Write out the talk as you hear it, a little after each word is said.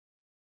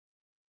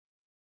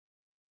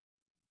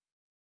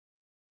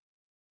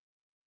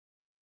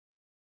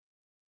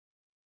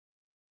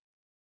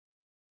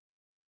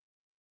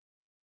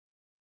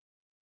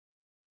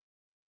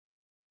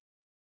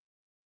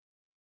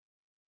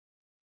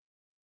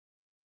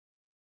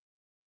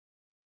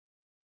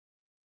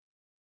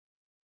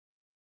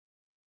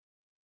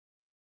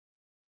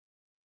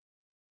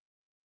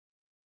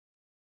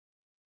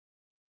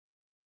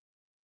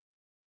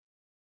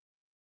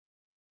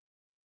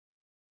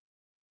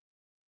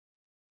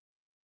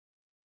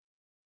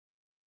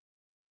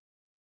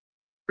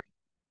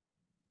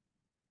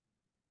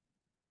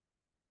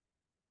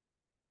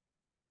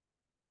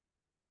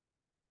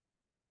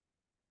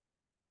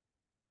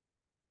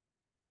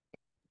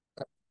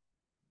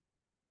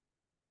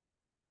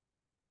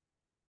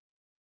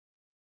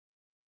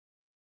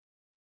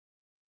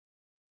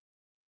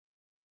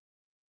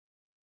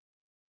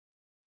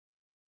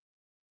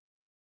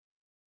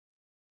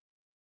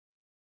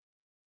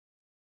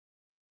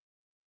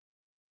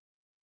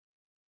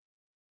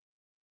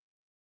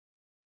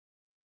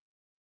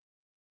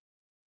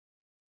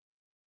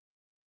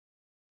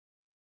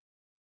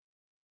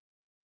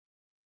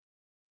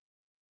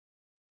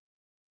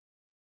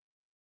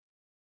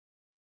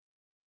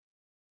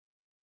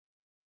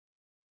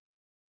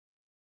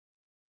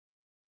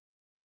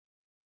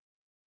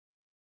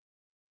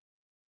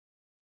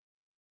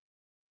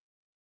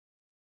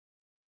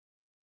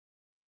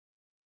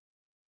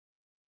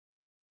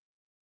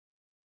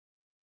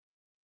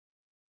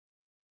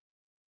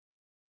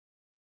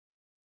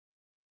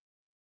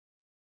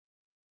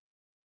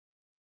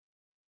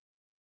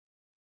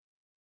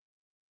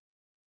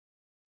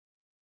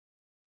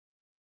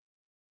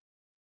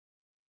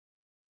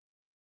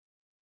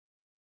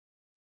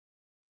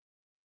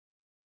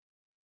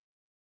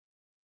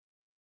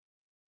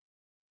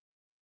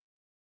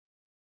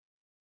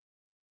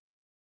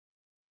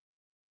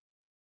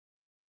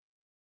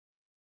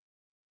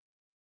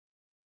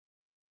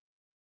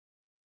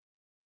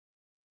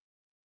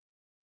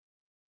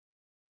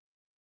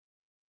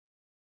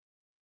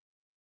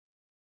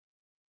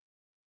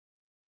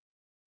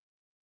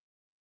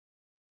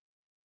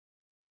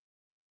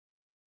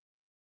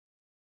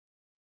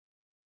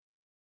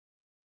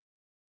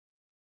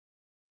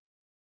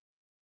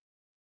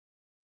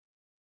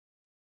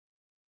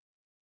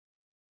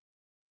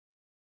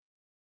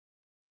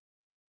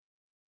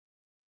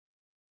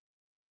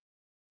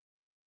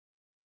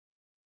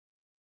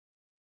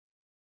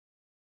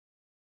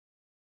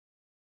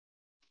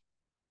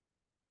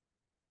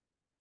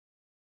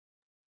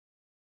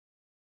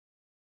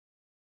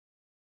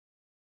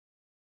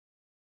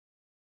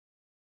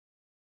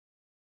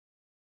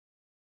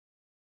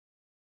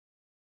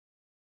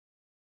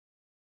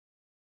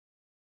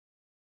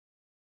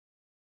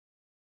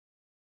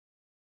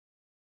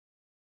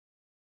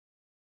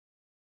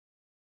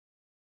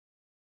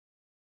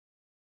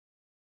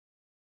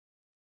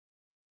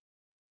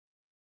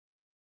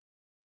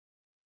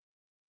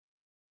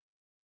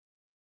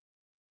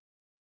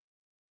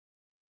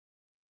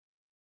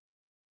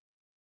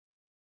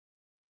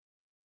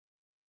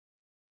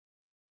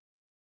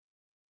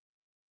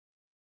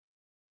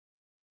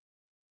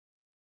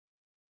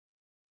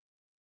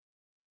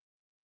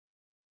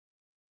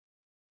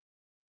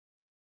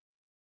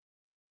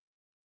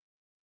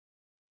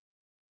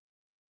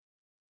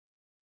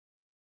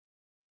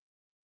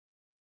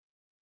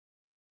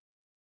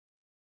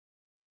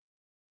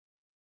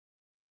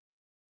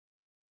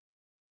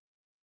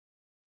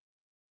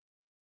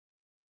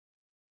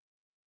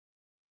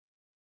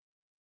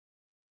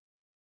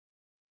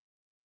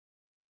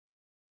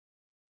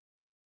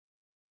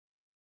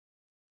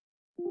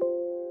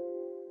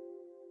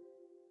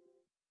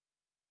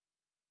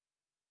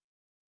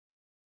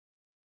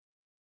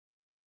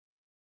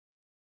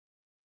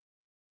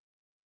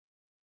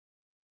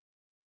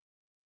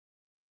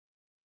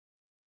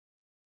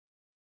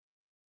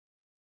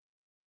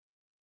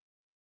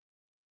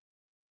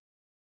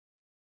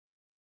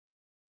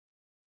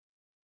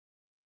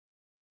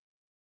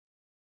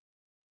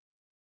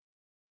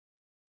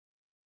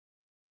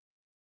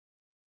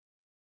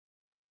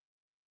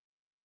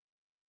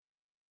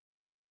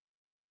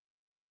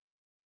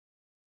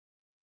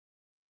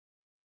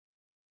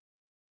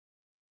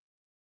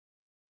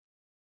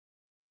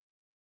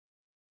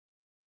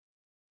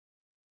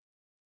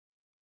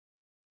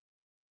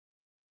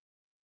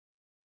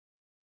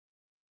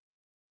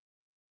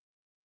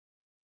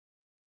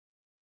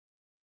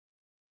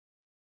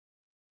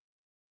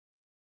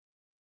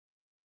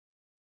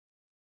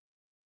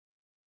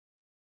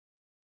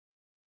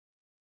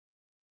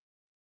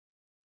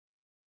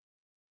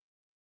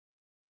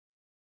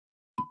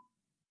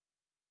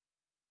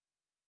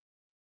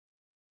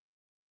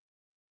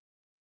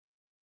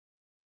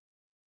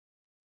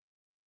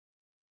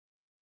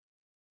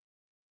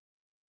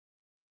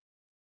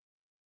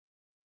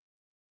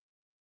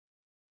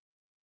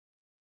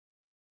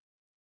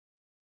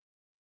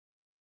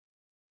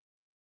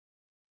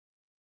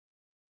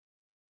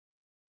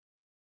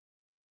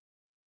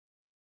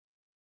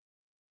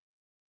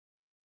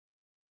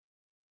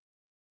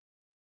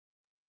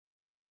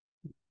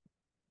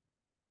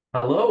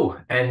Hello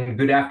and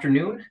good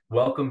afternoon.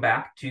 Welcome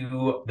back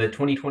to the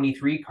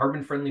 2023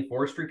 Carbon Friendly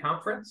Forestry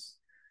Conference.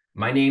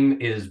 My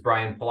name is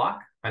Brian Pollock.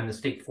 I'm the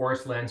State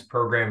Forest Lands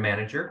Program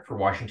Manager for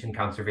Washington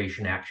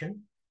Conservation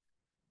Action.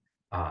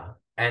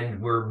 And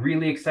we're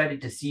really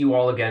excited to see you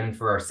all again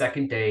for our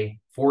second day,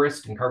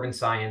 Forest and Carbon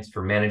Science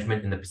for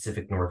Management in the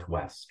Pacific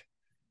Northwest.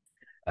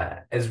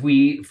 As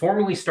we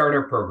formally start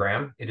our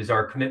program, it is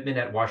our commitment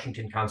at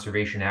Washington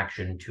Conservation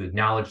Action to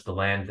acknowledge the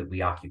land that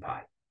we occupy.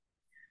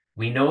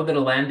 We know that a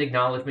land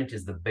acknowledgement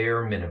is the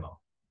bare minimum.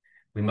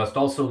 We must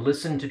also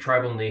listen to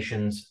tribal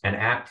nations and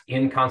act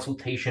in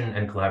consultation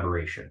and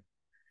collaboration.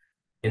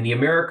 In the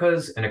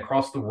Americas and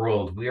across the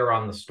world, we are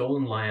on the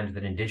stolen land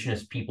that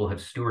Indigenous people have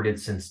stewarded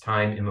since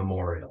time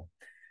immemorial.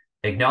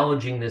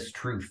 Acknowledging this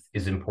truth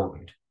is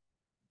important.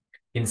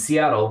 In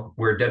Seattle,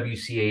 where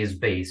WCA is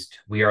based,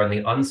 we are on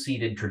the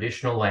unceded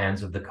traditional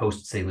lands of the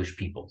Coast Salish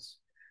peoples,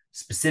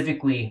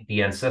 specifically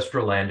the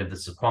ancestral land of the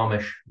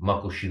Suquamish,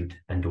 Muckleshoot,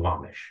 and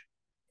Duwamish.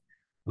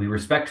 We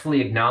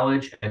respectfully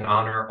acknowledge and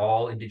honor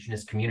all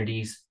Indigenous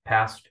communities,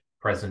 past,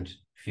 present,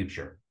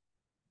 future.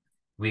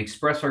 We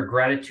express our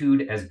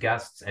gratitude as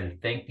guests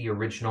and thank the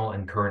original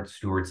and current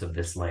stewards of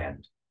this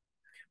land.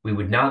 We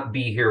would not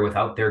be here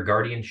without their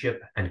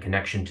guardianship and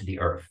connection to the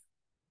earth.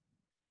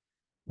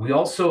 We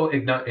also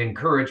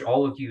encourage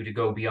all of you to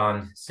go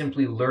beyond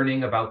simply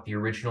learning about the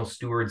original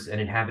stewards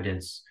and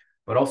inhabitants,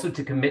 but also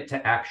to commit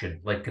to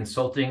action like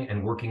consulting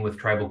and working with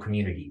tribal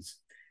communities,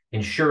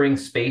 ensuring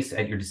space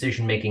at your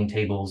decision-making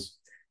tables,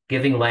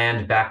 giving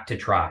land back to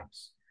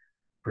tribes,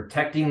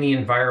 protecting the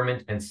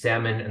environment and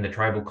salmon and the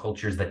tribal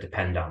cultures that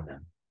depend on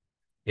them.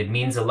 It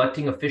means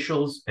electing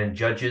officials and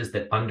judges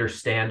that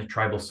understand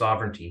tribal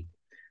sovereignty,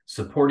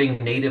 supporting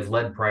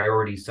native-led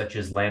priorities such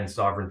as land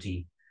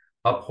sovereignty,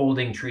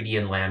 upholding treaty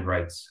and land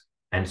rights,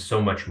 and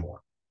so much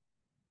more.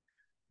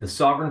 The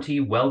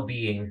sovereignty,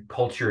 well-being,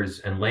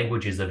 cultures, and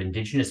languages of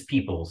Indigenous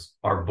peoples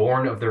are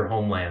born of their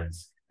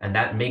homelands, and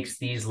that makes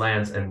these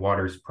lands and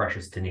waters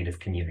precious to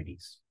Native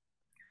communities.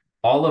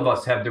 All of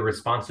us have the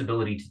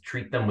responsibility to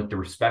treat them with the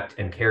respect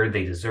and care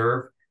they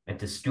deserve and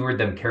to steward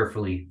them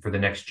carefully for the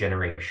next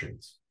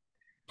generations.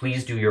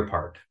 Please do your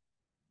part.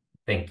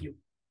 Thank you.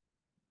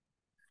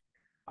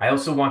 I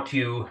also want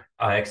to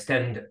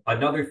extend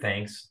another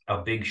thanks,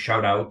 a big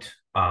shout out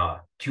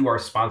to our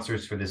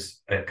sponsors for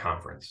this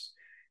conference: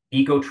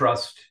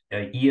 EcoTrust,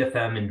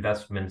 EFM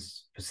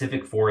Investments,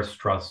 Pacific Forest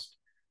Trust,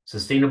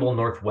 Sustainable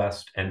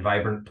Northwest, and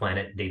Vibrant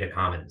Planet Data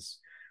Commons.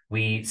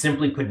 We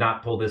simply could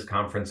not pull this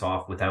conference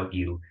off without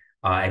you,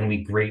 and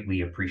we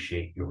greatly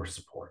appreciate your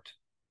support.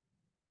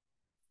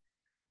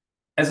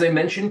 As I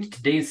mentioned,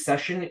 today's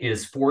session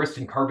is Forest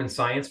and Carbon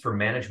Science for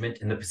Management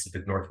in the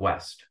Pacific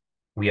Northwest.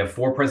 We have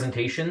 4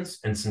 presentations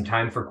and some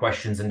time for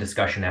questions and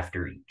discussion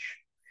after each.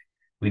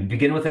 We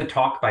begin with a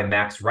talk by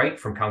Max Wright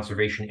from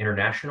Conservation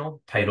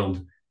International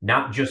titled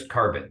 "Not Just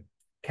Carbon: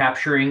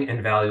 Capturing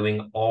and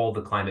Valuing All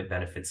the Climate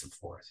Benefits of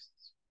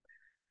Forests,"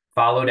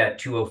 followed at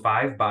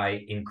 2:05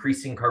 by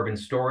 "Increasing Carbon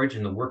Storage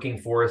in the Working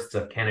Forests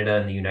of Canada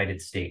and the United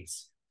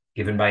States,"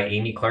 given by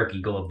Amy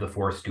Clark-Eagle of the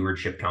Forest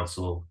Stewardship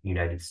Council,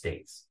 United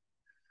States.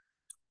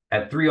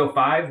 At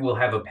 3:05, we'll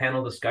have a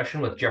panel discussion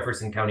with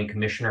Jefferson County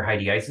Commissioner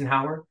Heidi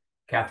Eisenhower,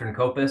 Catherine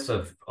Kopis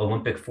of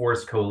Olympic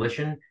Forest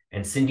Coalition,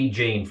 and Cindy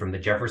Jane from the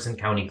Jefferson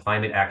County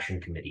Climate Action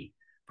Committee,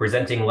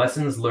 presenting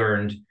lessons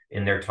learned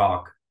in their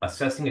talk,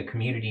 "Assessing a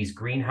Community's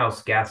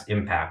Greenhouse Gas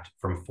Impact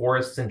from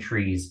Forests and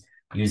Trees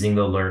Using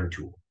the LEARN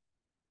Tool."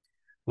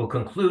 We'll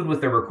conclude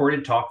with a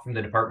recorded talk from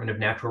the Department of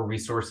Natural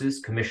Resources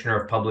Commissioner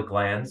of Public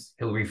Lands,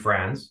 Hilary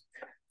Franz,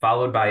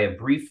 followed by a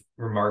brief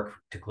remark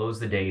to close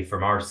the day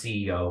from our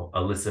CEO,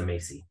 Alyssa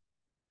Macy.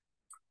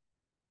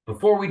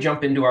 Before we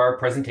jump into our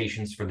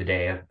presentations for the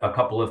day, a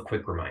couple of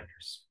quick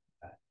reminders.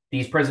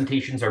 These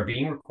presentations are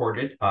being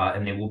recorded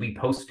and they will be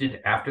posted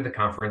after the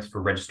conference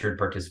for registered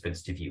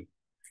participants to view.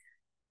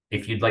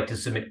 If you'd like to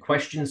submit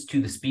questions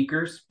to the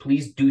speakers,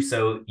 please do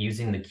so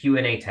using the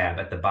Q&A tab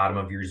at the bottom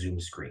of your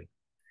Zoom screen.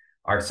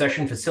 Our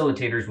session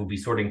facilitators will be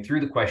sorting through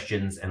the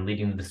questions and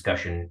leading the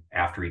discussion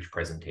after each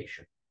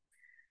presentation.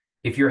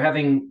 If you're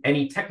having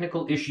any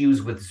technical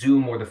issues with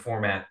Zoom or the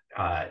format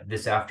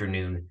this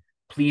afternoon,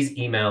 please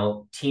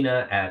email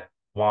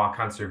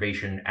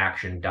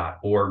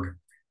tina@waconservationaction.org.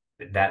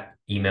 That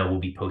email will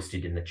be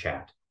posted in the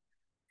chat.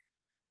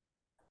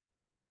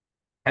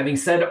 Having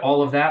said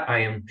all of that, I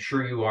am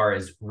sure you are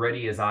as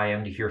ready as I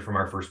am to hear from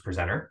our first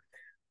presenter.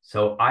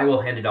 So I will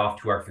hand it off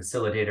to our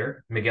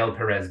facilitator, Miguel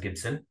Perez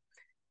Gibson.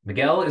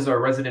 Miguel is our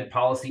resident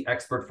policy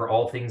expert for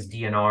all things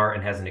DNR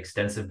and has an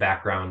extensive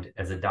background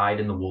as a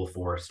dyed-in-the-wool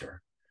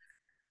forester.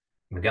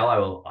 Miguel, I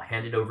will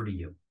hand it over to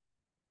you.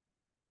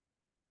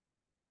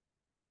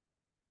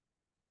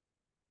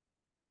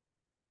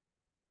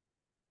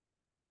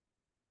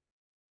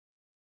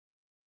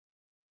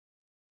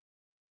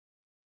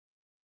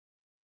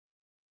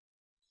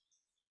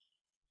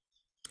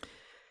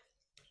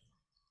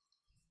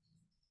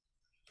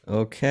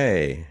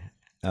 Okay.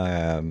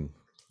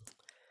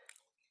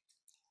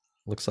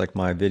 Looks like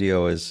my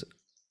video is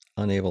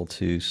unable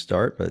to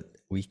start, but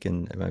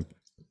I'm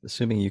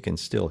assuming you can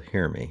still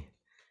hear me.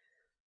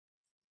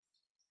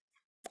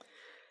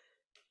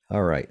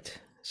 All right.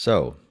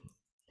 So,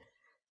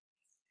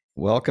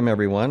 welcome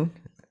everyone.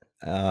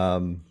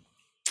 And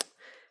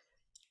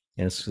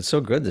it's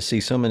so good to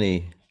see so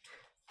many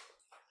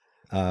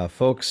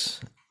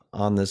folks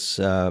on this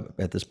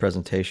at this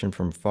presentation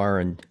from far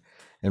and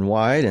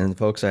wide, and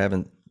folks I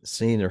haven't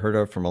seen or heard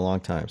of from a long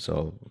time.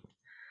 So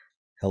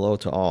hello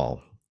to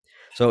all.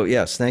 So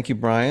yes, thank you,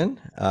 Brian.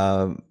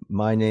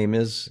 My name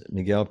is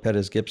Miguel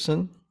Perez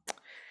Gibson,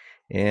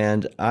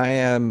 and I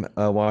am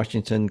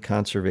Washington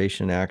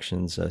Conservation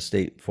Action's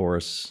State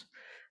Forests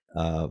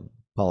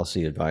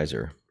Policy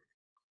Advisor.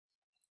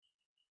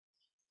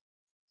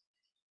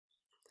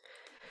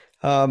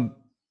 I've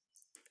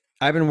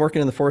been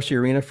working in the forestry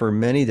arena for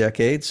many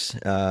decades,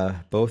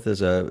 both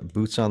as a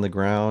boots on the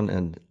ground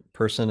and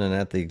person and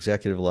at the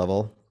executive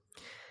level.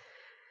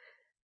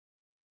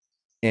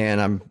 And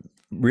I'm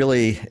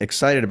really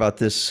excited about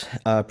this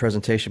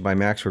presentation by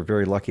Max. We're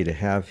very lucky to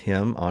have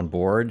him on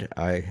board.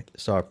 I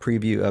saw a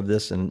preview of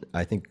this, and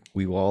I think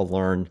we will all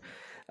learn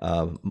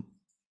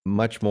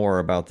much more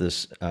about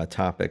this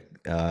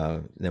topic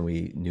than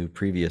we knew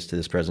previous to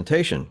this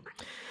presentation.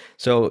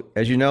 So,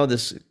 as you know,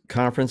 this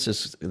conference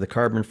is the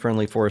Carbon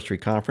Friendly Forestry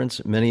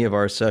Conference. Many of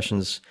our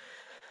sessions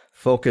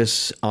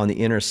focus on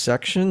the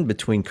intersection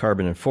between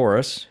carbon and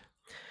forests.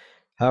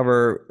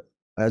 However,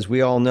 as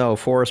we all know,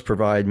 forests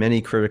provide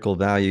many critical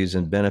values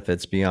and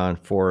benefits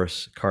beyond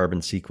forest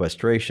carbon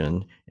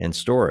sequestration and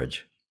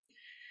storage.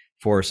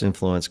 Forests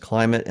influence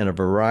climate in a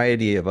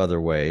variety of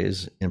other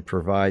ways and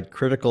provide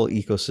critical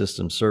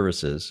ecosystem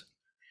services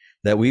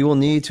that we will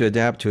need to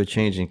adapt to a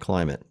changing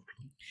climate.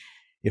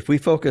 If we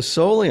focus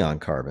solely on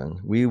carbon,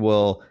 we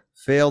will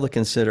fail to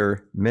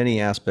consider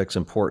many aspects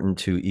important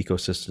to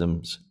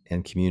ecosystems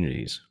and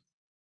communities.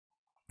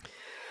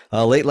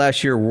 Late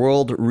last year,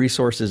 World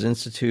Resources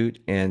Institute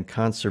and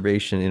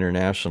Conservation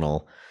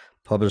International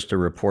published a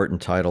report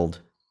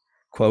entitled,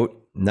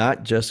 quote,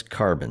 "Not Just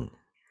Carbon,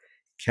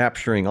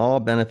 Capturing All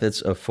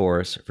Benefits of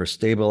Forests for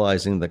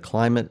Stabilizing the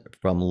Climate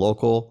from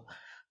Local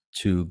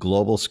to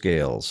Global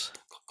Scales,"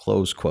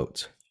 close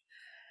quote.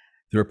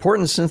 The report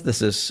and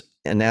synthesis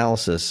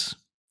analysis,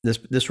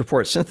 this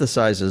report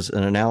synthesizes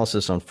an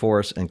analysis on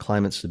forest and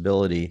climate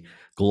stability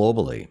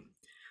globally.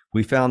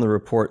 We found the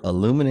report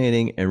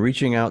illuminating and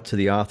reached out to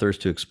the authors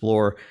to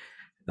explore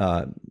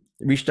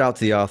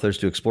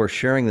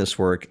sharing this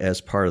work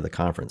as part of the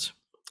conference.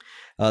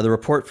 The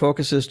report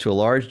focuses to a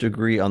large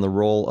degree on the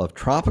role of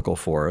tropical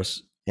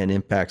forests and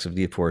impacts of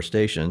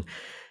deforestation.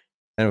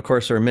 And of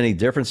course, there are many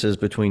differences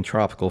between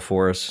tropical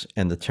forests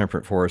and the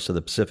temperate forests of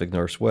the Pacific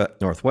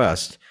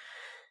Northwest.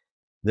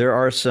 There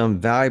are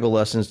some valuable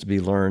lessons to be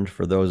learned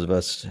for those of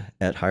us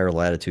at higher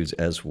latitudes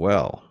as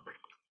well.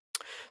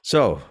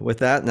 So with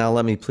that, now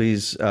let me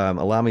please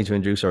allow me to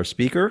introduce our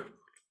speaker.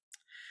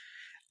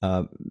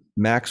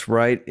 Max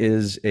Wright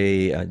is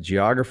a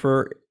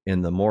geographer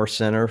in the Moore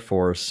Center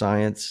for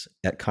Science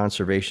at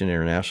Conservation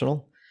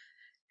International.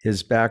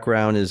 His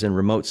background is in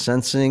remote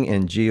sensing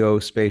and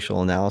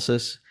geospatial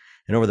analysis,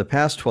 and over the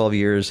past 12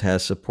 years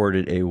has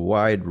supported a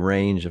wide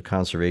range of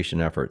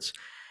conservation efforts,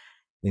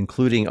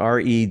 including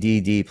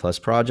REDD+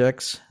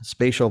 projects,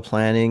 spatial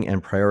planning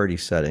and priority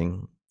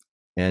setting,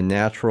 and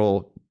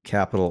natural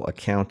capital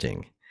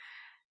accounting.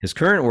 His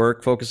current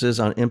work focuses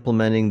on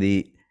implementing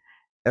the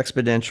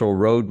exponential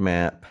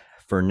roadmap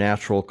for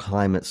natural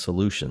climate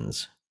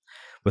solutions,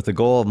 with the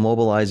goal of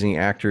mobilizing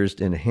actors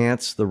to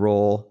enhance the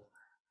role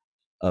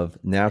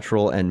of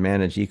natural and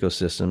managed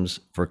ecosystems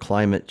for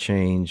climate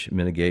change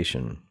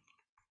mitigation.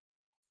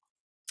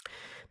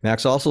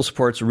 Max also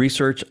supports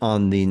research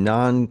on the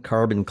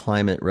non-carbon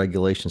climate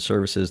regulation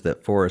services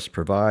that forests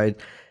provide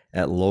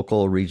at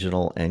local,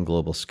 regional, and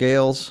global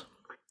scales.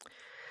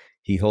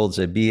 He holds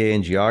a BA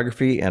in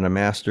geography and a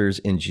master's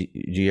in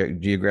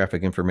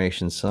geographic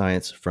information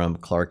science from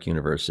Clark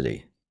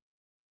University.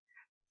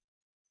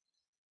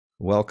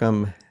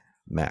 Welcome,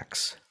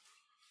 Max.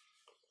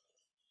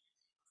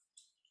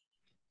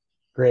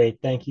 Great.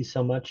 Thank you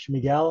so much,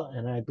 Miguel.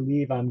 And I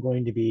believe I'm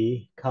going to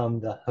become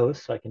the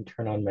host so I can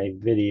turn on my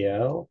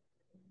video,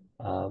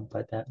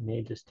 but that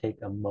may just take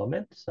a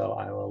moment. So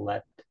I will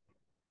let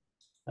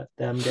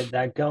them get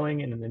that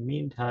going. And in the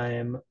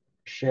meantime,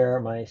 share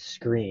my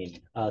screen.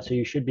 So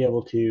you should be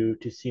able to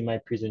see my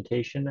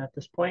presentation at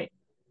this point.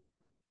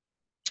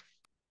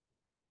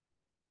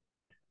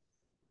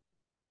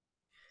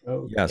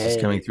 Okay. Yes,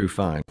 it's coming through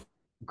fine.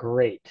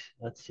 Great.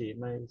 Let's see.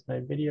 Is my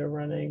video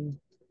running?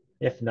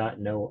 If not,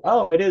 no.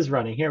 Oh, it is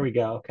running. Here we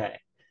go. Okay.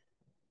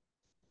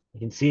 You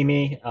can see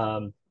me.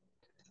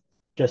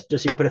 Just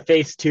so you put a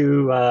face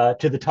to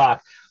the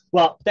talk.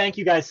 Well, thank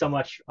you guys so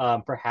much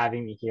for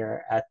having me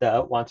here at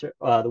the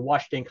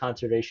Washington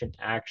Conservation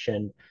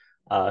Action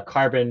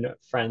Carbon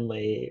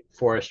Friendly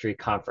Forestry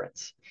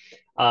Conference.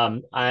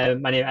 My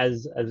name,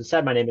 as I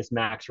said, my name is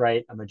Max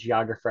Wright. I'm a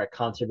geographer at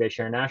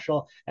Conservation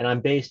International, and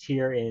I'm based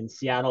here in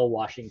Seattle,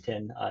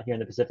 Washington, here in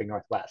the Pacific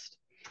Northwest.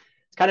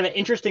 It's kind of an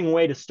interesting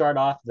way to start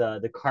off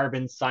the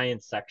carbon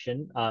science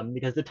section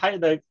because the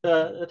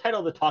title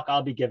of the talk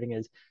I'll be giving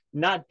is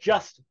not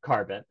just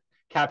carbon,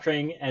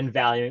 capturing and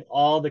valuing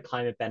all the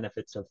climate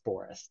benefits of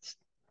forests.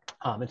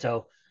 And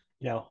so,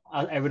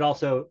 I would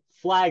also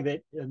flag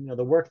that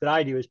the work that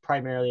I do is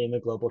primarily in the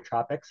global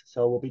tropics.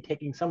 So we'll be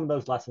taking some of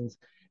those lessons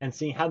and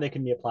seeing how they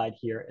can be applied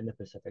here in the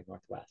Pacific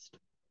Northwest.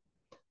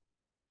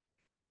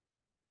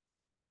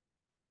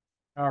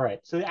 All right,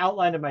 so the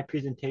outline of my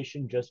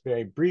presentation, just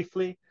very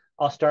briefly,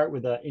 I'll start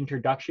with an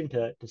introduction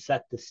to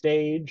set the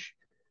stage.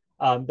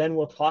 Then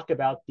we'll talk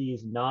about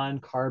these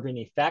non-carbon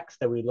effects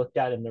that we looked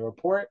at in the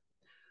report.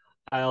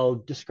 I'll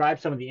describe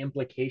some of the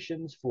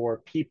implications for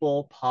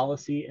people,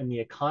 policy, and the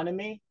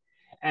economy.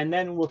 And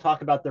then we'll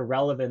talk about the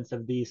relevance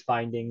of these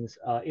findings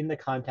in the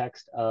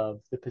context of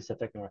the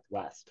Pacific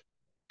Northwest.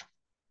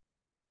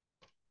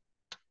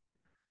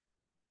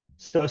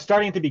 So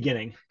starting at the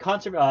beginning,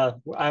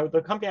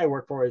 the company I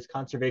work for is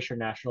Conservation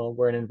International.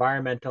 We're an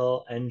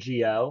environmental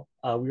NGO.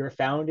 We were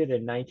founded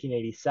in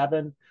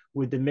 1987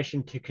 with the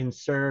mission to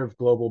conserve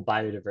global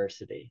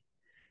biodiversity.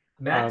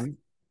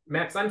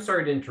 Max, I'm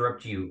sorry to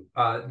interrupt you.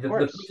 The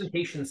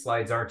presentation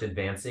slides aren't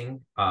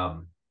advancing. I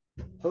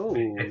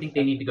think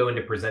they need to go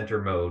into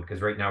presenter mode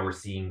because right now we're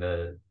seeing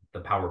the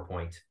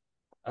PowerPoint.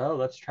 Oh,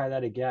 let's try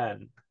that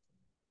again.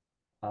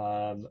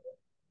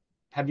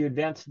 Have you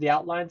advanced the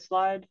outline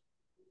slide?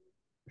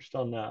 Or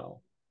still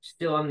no?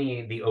 Still on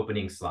the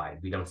opening slide.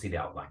 We don't see the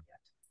outline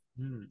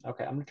yet.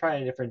 Okay, I'm gonna try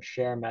a different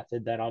share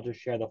method. Then I'll just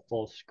share the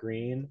full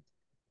screen.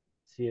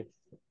 See if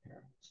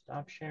here,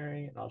 stop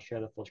sharing, and I'll share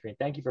the full screen.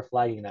 Thank you for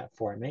flagging that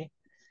for me.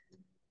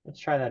 Let's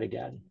try that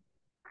again.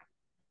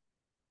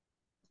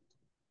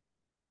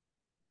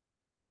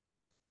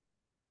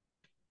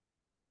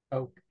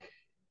 Okay.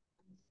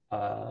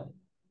 That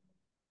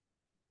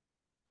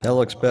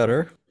looks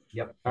better.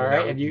 Yep. All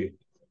right. Have you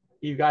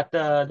got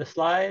the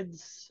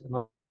slides?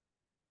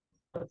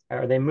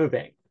 Are they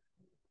moving?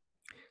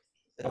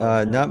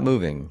 Not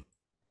moving.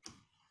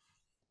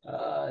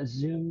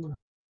 Zoom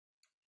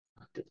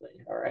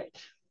delay. All right.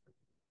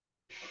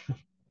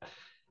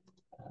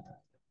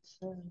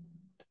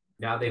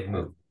 Now they've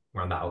moved.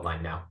 We're on the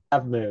outline now.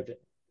 Have moved.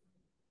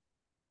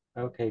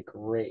 Okay,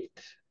 great.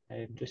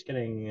 I'm just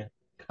getting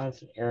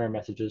constant error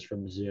messages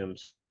from Zoom.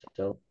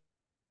 So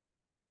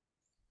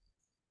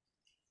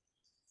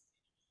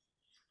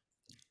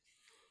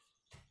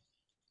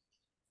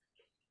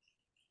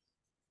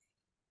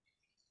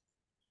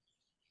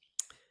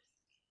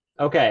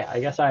okay, I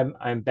guess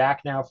I'm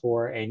back now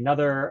for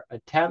another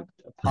attempt.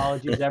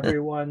 Apologies,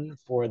 everyone,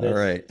 for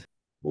this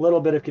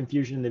little bit of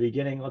confusion in the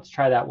beginning. Let's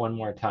try that one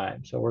more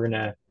time. So we're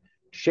gonna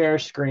share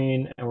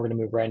screen and we're gonna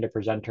move right into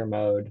presenter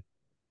mode.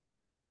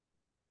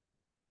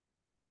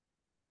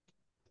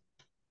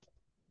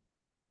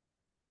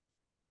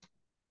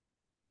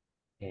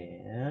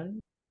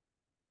 And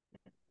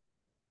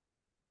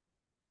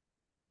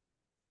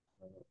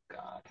oh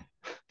God.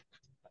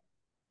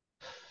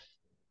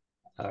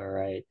 All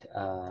right.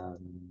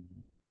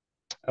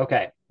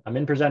 Okay, I'm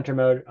in presenter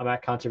mode. I'm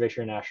at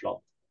Conservation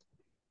International.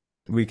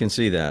 We can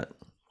see that.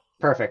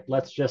 Perfect.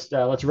 Let's just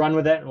let's run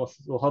with it, and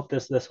we'll hope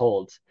this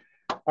holds.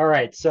 All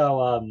right.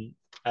 So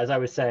as I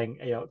was saying,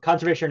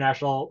 Conservation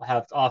International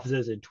has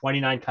offices in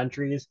 29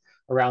 countries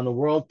around the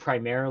world,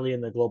 primarily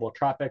in the global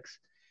tropics,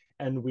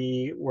 and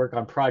we work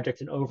on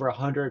projects in over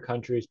 100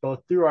 countries,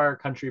 both through our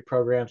country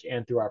programs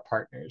and through our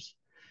partners.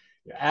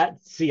 At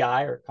CI,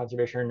 or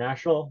Conservation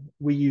International,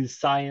 we use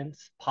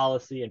science,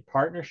 policy, and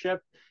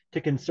partnership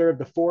to conserve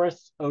the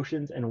forests,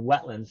 oceans, and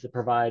wetlands that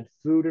provide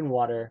food and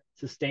water,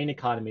 sustain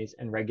economies,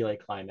 and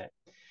regulate climate.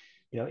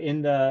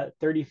 In the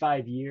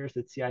 35 years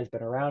that CI has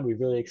been around, we've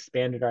really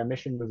expanded our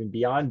mission, moving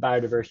beyond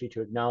biodiversity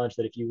to acknowledge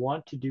that if you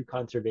want to do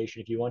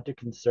conservation, if you want to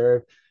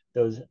conserve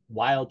those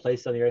wild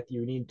places on the earth,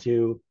 you need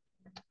to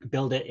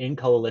build it in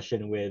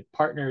coalition with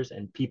partners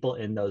and people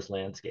in those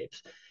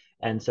landscapes.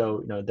 And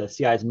so, the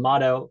CI's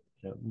motto,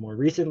 more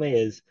recently,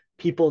 is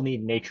people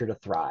need nature to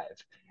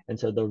thrive. And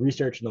so the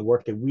research and the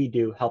work that we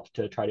do helps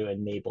to try to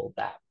enable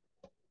that.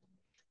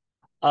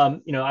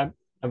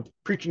 I'm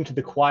preaching to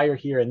the choir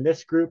here in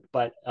this group,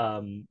 but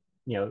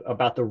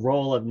about the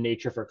role of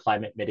nature for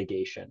climate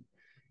mitigation.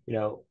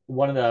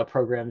 One of the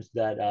programs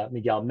that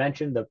Miguel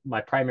mentioned,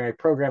 my primary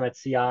program at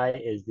CI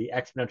is the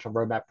Exponential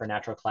Roadmap for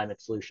Natural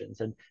Climate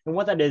Solutions. And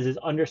what that is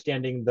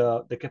understanding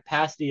the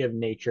capacity of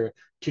nature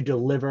to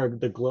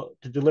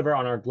deliver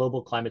on our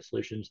global climate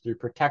solutions through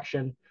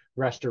protection,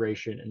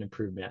 restoration, and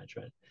improved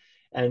management.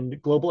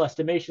 And global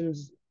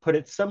estimations put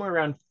it somewhere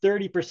around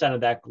 30%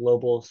 of that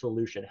global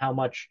solution, how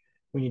much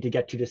we need to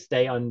get to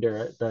stay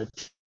under the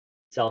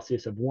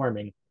Celsius of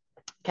warming,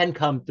 can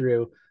come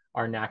through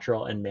our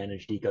natural and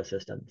managed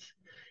ecosystems.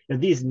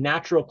 These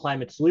natural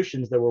climate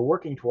solutions that we're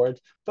working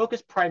towards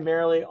focus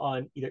primarily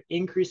on either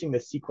increasing the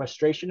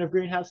sequestration of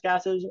greenhouse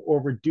gases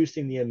or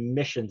reducing the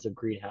emissions of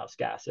greenhouse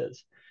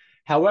gases.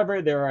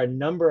 However, there are a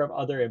number of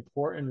other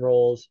important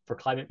roles for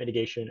climate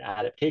mitigation and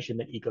adaptation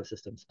that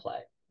ecosystems play.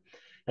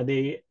 And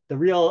the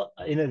real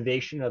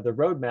innovation of the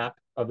roadmap,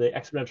 of the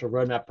Exponential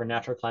Roadmap for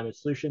Natural Climate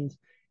Solutions,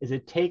 is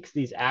it takes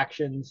these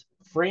actions,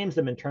 frames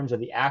them in terms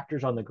of the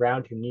actors on the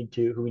ground who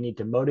we need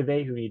to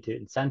motivate, who we need to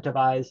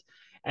incentivize,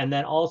 and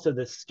then also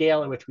the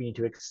scale at which we need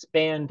to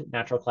expand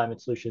natural climate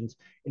solutions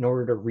in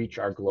order to reach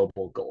our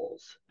global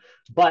goals.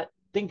 But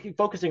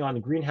focusing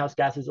on greenhouse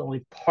gas is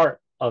only part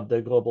of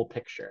the global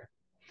picture.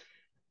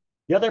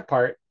 The other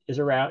part is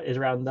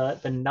around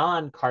the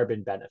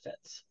non-carbon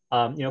benefits.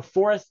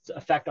 Forests'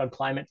 effect on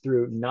climate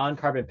through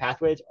non-carbon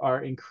pathways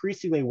are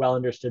increasingly well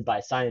understood by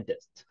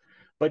scientists,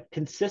 but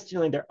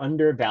consistently they're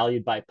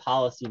undervalued by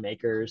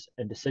policymakers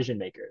and decision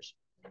makers,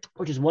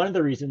 which is one of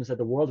the reasons that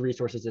the World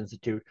Resources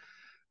Institute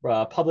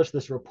published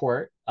this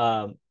report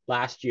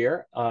last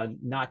year on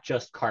not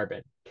just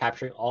carbon,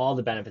 capturing all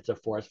the benefits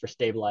of forests for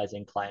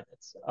stabilizing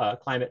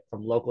climate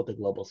from local to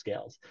global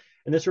scales.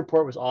 And this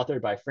report was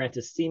authored by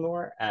Francis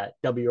Seymour at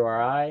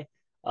WRI,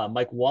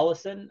 Mike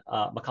Wallison,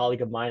 a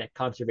colleague of mine at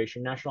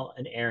Conservation National,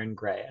 and Aaron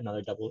Gray,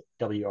 another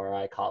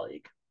WRI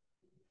colleague.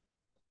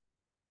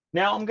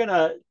 Now I'm going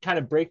to kind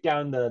of break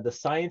down the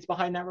science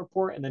behind that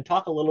report and then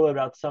talk a little bit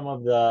about some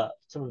of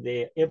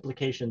the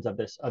implications of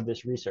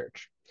this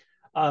research.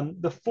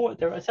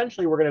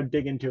 Essentially, we're going to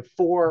dig into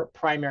 4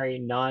 primary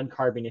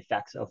non-carbon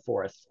effects of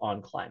forests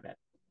on climate.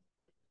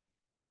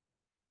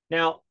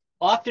 Now,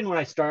 often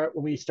when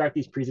we start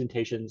these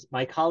presentations,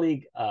 my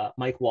colleague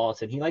Mike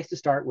Wallison, he likes to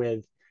start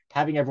with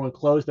having everyone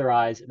close their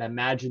eyes and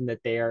imagine that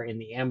they are in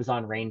the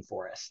Amazon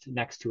rainforest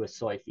next to a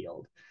soy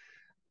field.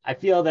 I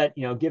feel that,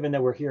 given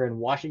that we're here in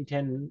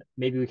Washington,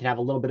 maybe we can have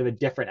a little bit of a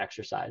different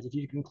exercise. If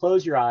you can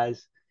close your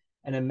eyes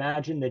and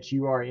imagine that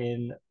you are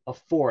in a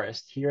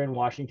forest here in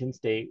Washington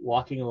State,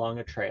 walking along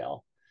a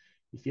trail.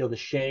 You feel the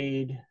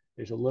shade,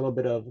 there's a little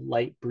bit of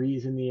light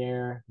breeze in the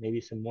air,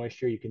 maybe some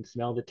moisture, you can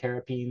smell the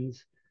terpenes.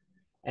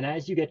 And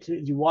as you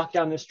walk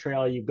down this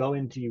trail, you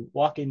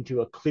walk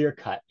into a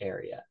clear-cut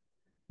area.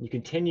 You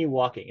continue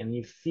walking and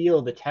you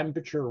feel the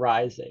temperature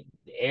rising.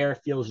 The air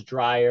feels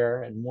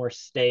drier and more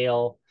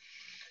stale.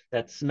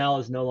 That smell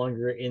is no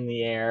longer in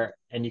the air,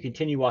 and you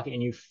continue walking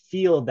and you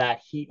feel that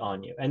heat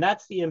on you. And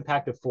that's the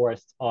impact of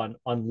forests on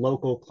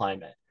local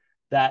climate.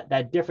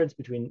 That difference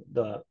between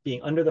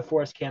being under the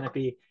forest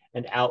canopy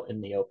and out in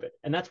the open.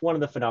 And that's one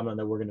of the phenomena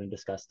that we're going to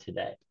discuss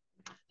today.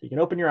 So you can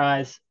open your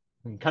eyes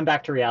and come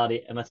back to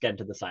reality, and let's get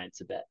into the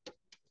science a bit.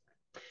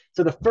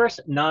 So the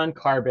first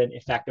non-carbon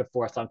effect of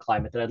forests on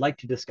climate that I'd like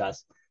to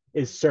discuss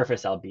is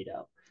surface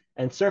albedo.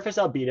 And surface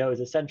albedo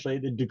is essentially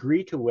the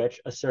degree to which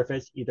a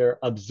surface either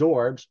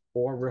absorbs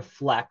or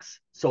reflects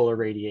solar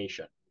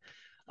radiation.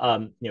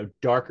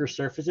 Darker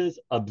surfaces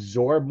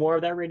absorb more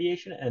of that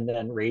radiation and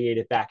then radiate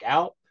it back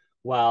out,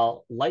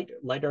 while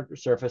lighter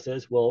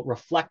surfaces will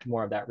reflect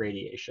more of that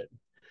radiation.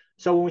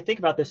 So when we think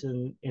about this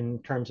in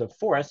terms of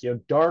forests,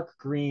 dark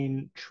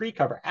green tree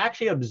cover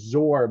actually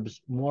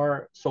absorbs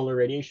more solar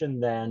radiation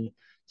than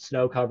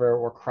snow cover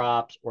or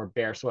crops or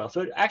bare soil.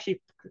 So it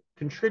actually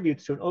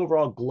contributes to an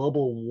overall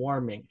global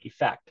warming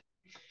effect.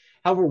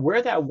 However,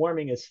 where that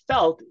warming is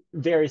felt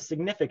varies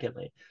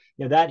significantly.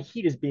 That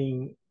heat is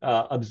being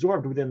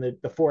absorbed within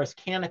the forest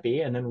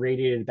canopy and then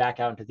radiated back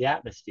out into the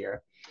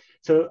atmosphere.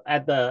 So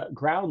at the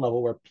ground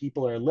level where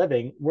people are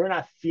living, we're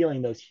not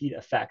feeling those heat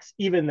effects,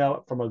 even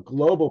though from a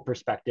global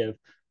perspective,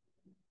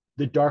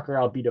 the darker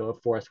albedo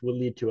of forest will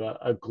lead to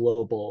a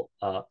global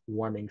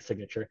warming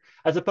signature,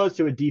 as opposed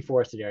to a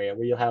deforested area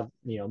where you'll have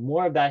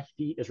more of that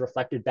heat is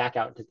reflected back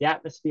out into the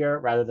atmosphere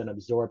rather than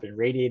absorbed and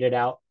radiated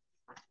out.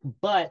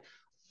 But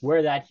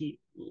where that heat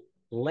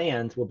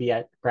lands will be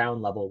at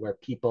ground level where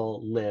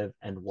people live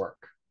and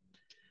work.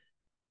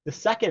 The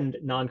second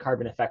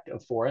non-carbon effect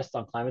of forests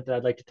on climate that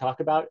I'd like to talk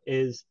about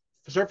is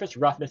surface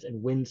roughness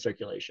and wind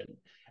circulation.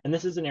 And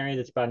this is an area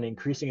that's about an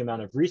increasing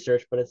amount of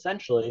research, but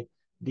essentially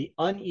the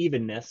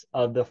unevenness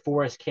of the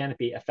forest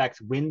canopy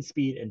affects wind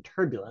speed and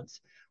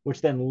turbulence,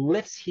 which then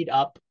lifts heat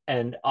up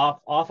and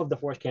off of the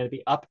forest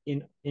canopy up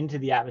into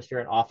the atmosphere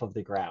and off of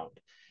the ground.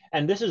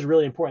 And this is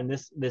really important.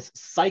 This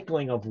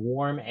cycling of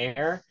warm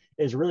air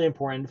is really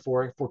important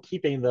for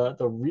keeping the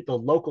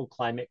local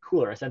climate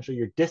cooler. Essentially,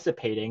 you're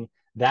dissipating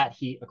that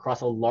heat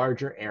across a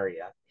larger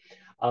area.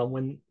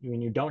 When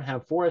you don't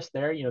have forest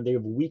there, they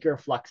have weaker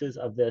fluxes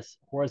of this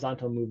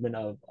horizontal movement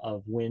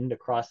of wind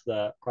across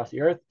the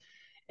earth,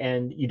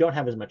 and you don't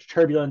have as much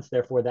turbulence.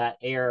 Therefore, that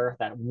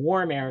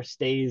warm air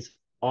stays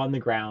on the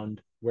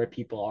ground where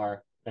people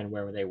are and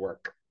where they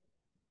work.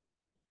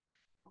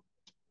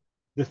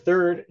 The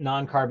third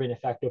non-carbon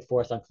effect of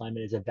forest on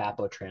climate is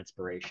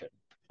evapotranspiration.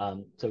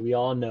 So we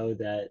all know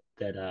that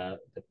the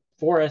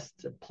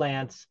forests,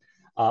 plants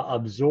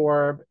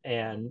absorb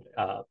and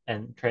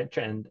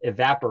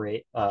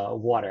evaporate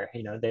water.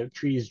 The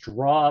trees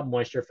draw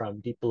moisture from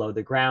deep below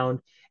the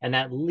ground, and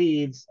that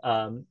leads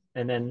and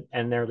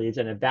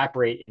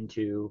evaporate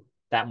into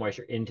that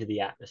moisture into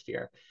the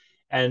atmosphere.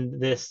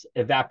 And this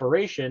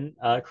evaporation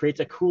creates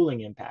a cooling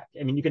impact.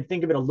 I mean, you can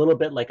think of it a little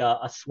bit like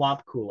a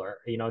swamp cooler,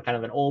 kind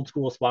of an old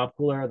school swamp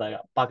cooler, like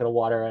a bucket of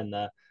water and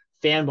the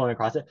fan blowing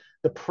across it.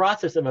 The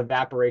process of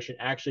evaporation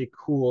actually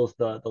cools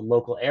the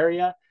local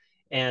area.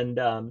 And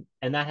that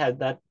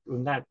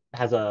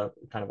has a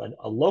kind of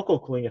a local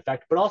cooling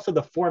effect, but also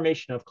the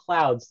formation of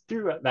clouds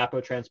through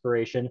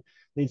evapotranspiration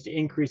leads to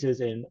increases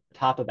in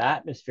top of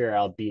atmosphere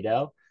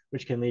albedo,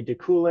 which can lead to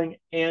cooling,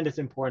 and it's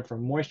important for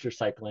moisture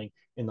cycling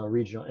in the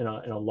regional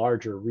in a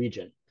larger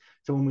region.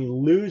 So when we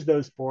lose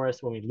those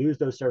forests, when we lose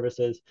those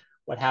services,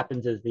 what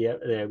happens is we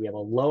have a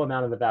low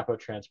amount of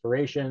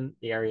evapotranspiration,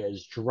 the area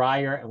is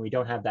drier, and we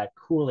don't have that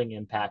cooling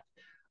impact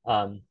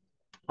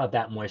of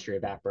that moisture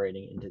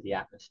evaporating into the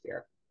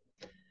atmosphere.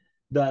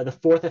 The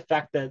fourth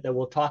effect that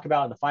we'll talk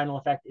about, and the final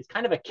effect, is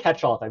kind of a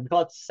catch-all effect. We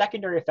call it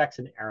secondary effects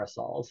in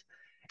aerosols.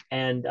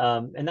 And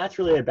that's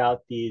really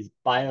about these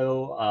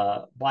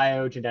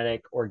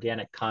biogenetic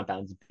organic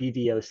compounds,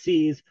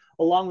 BVOCs,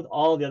 along with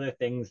all the other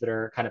things that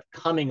are kind of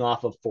coming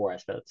off of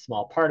forests, but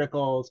small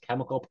particles,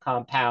 chemical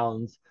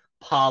compounds,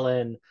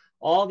 pollen,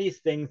 all these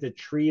things that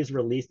trees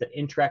release that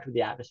interact with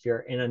the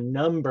atmosphere in a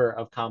number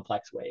of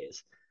complex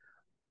ways.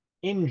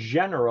 In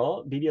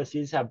general,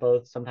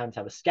 BVOCs sometimes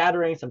have a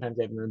scattering, sometimes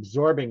they have an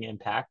absorbing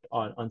impact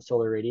on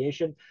solar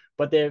radiation,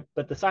 but the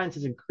science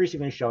is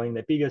increasingly showing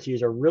that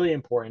BVOCs are really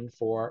important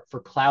for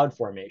cloud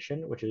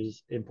formation, which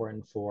is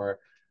important for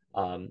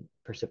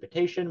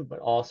precipitation, but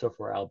also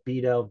for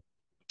albedo.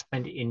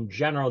 And in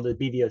general, the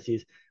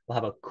BVOCs will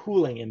have a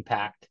cooling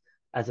impact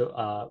as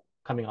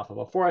coming off of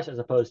a forest, as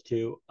opposed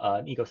to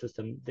an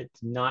ecosystem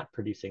that's not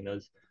producing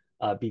those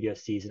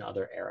BVOCs and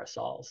other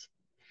aerosols.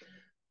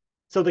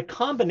 So the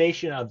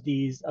combination of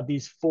these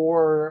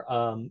four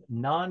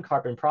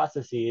non-carbon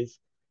processes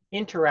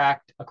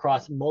interact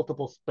across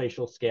multiple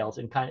spatial scales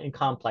in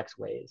complex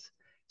ways.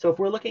 So if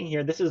we're looking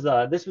here, this was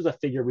a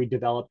figure we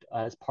developed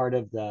as part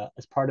of the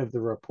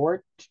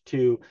report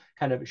to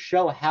kind of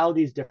show how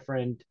these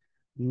different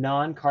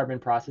non-carbon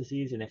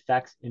processes and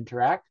effects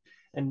interact.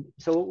 And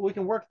so we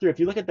can work through, if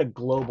you look at the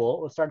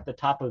global, let's start at the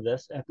top of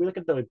this. If we look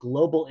at the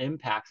global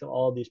impacts of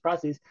all of these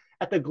processes,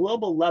 at the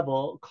global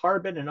level,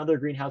 carbon and other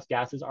greenhouse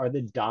gases are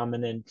the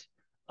dominant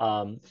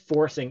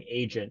forcing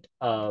agent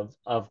of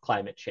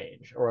climate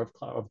change or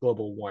of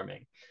global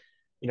warming.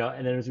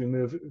 And then as we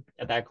move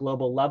at that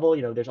global level,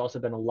 there's also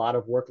been a lot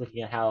of work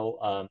looking at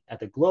how at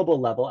the global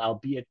level,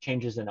 albeit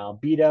changes in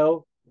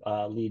albedo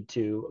lead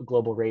to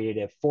global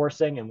radiative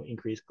forcing and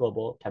increase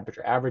global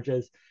temperature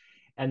averages.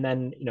 And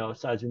then,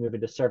 so as we move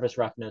into surface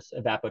roughness,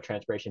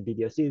 evapotranspiration,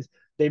 BVOCs,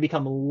 they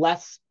become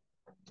less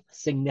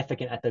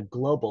significant at the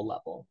global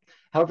level.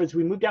 However, as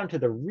we move down to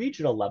the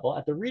regional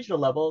level,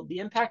 the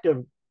impact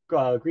of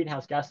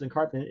greenhouse gases and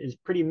carbon is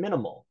pretty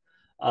minimal.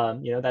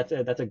 That's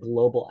a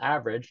global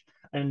average.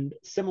 And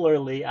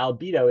similarly,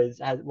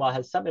 albedo while it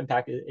has some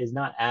impact, is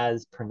not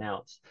as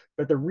pronounced.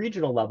 But at the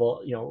regional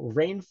level,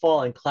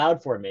 rainfall and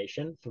cloud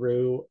formation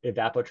through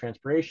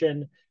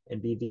evapotranspiration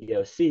and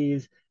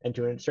BVOCs, and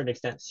to a certain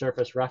extent,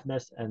 surface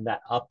roughness and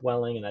that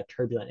upwelling and that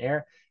turbulent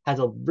air has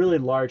a really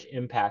large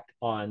impact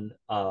on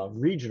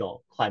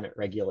regional climate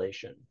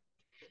regulation.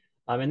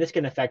 And this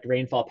can affect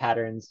rainfall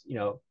patterns,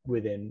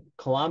 within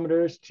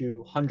kilometers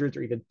to hundreds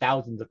or even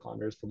thousands of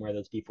kilometers from where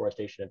those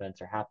deforestation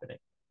events are happening.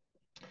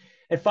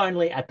 And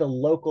finally, at the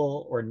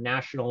local or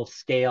national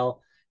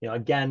scale,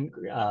 again,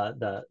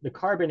 the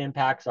carbon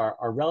impacts are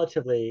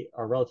relatively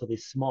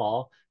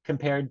small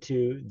compared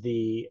to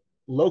the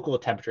local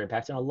temperature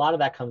impacts, and a lot of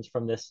that comes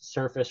from this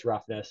surface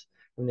roughness,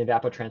 from the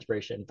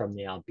evapotranspiration, from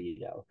the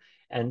albedo.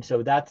 And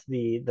so that's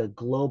the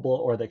global,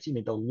 or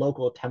the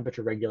local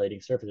temperature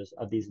regulating surfaces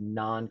of these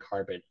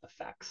non-carbon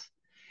effects.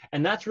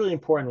 And that's really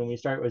important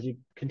as you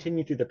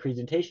continue through the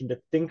presentation,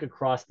 to think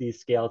across these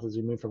scales as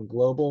we move from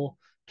global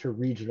to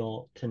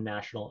regional to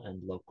national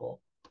and local.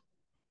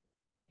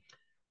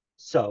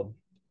 So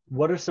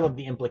what are some of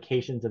the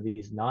implications of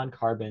these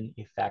non-carbon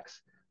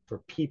effects for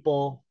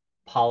people,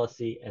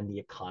 policy, and the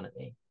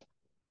economy?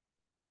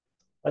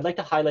 I'd like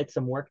to highlight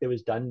some work that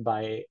was done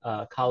by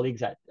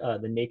colleagues at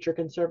the Nature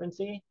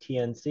Conservancy,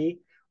 TNC,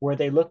 where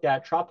they looked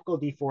at tropical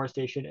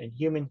deforestation and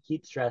human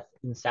heat stress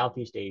in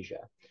Southeast Asia.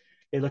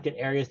 They looked at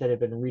areas that have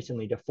been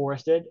recently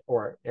deforested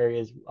or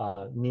areas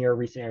near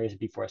recent areas of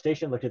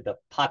deforestation, looked at the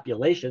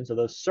population. So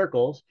those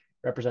circles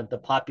represent the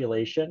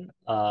population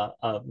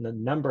of the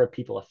number of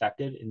people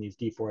affected in these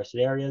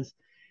deforested areas.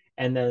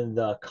 And then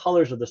the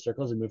colors of the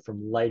circles, and move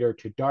from lighter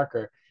to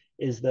darker,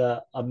 is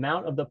the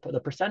amount of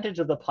the percentage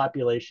of the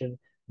population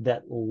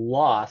that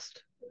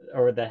lost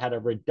or that had a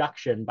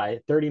reduction by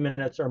 30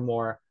 minutes or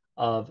more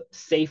of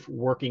safe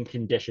working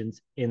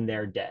conditions in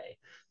their day.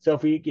 So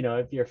if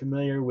if you're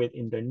familiar with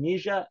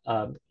Indonesia,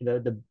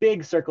 the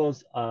big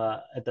circles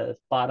at the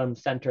bottom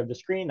center of the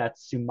screen,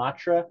 that's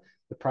Sumatra,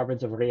 the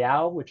province of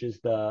Riau, which is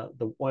the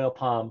oil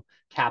palm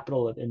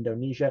capital of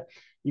Indonesia.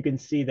 You can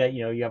see that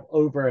you have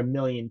over 1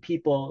 million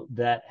people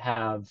that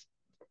have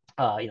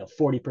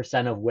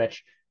 40% of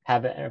which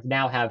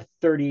now have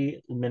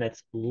 30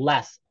 minutes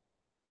less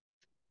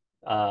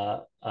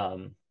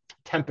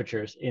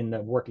temperatures in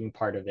the working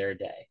part of their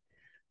day.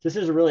 This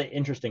is a really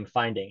interesting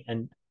finding.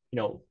 And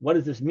what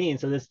does this mean?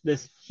 So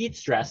this heat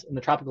stress in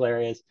the tropical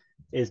areas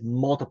is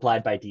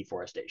multiplied by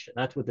deforestation.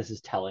 That's what this is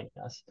telling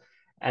us.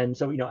 And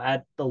so,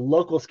 at the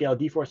local scale,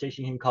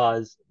 deforestation can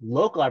cause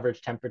local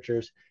average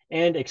temperatures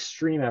and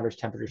extreme average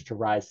temperatures to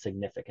rise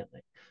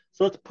significantly.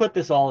 So let's put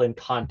this all in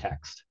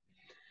context.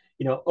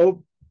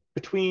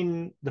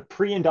 Between the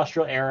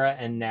pre-industrial era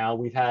and now,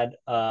 we've had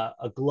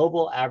a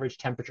global average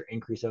temperature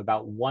increase of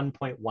about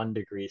 1.1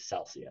 degrees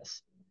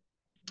Celsius.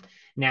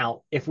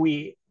 Now, if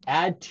we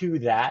add to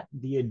that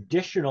the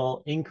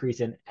additional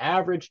increase in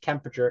average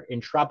temperature in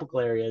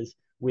tropical areas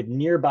with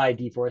nearby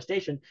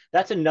deforestation,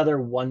 that's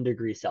another 1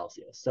 degree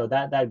Celsius. So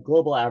that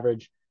global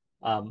average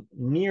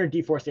near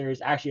deforested areas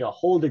is actually a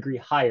whole degree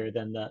higher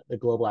than the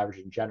global average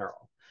in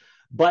general.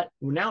 But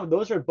now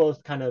those are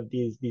both kind of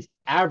these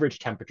average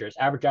temperatures,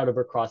 average out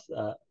over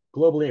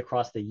globally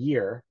across the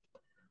year.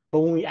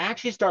 But when we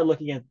actually start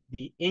looking at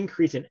the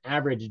increase in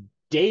average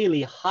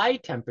daily high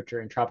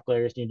temperature in tropical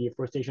areas near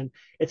deforestation,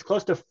 it's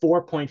close to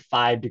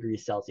 4.5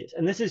 degrees Celsius.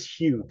 And this is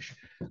huge.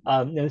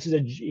 This is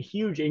a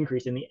huge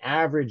increase in the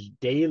average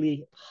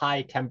daily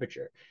high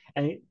temperature.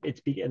 And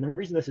the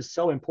reason this is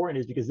so important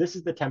is because this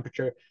is the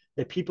temperature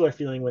that people are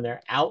feeling when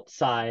they're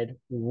outside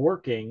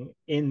working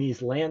in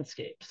these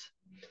landscapes,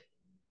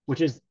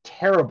 which is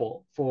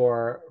terrible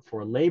for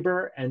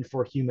labor and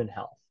for human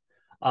health.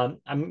 I'm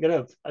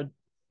going to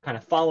kind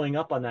of following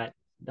up on that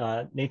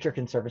Nature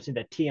Conservancy,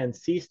 that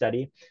TNC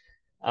study.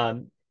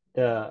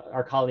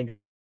 Our colleague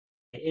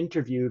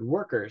interviewed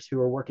workers who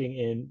were working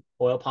in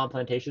oil palm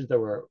plantations that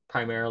were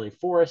primarily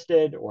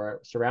forested or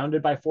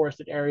surrounded by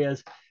forested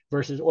areas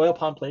versus oil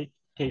palm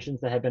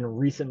plantations that had been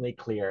recently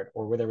cleared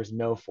or where there was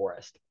no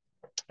forest.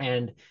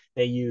 And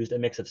they used a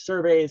mix of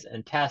surveys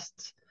and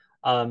tests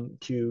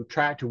to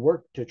track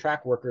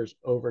workers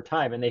over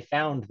time. And they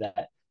found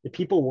that the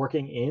people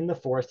working in the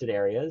forested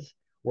areas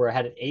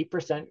had an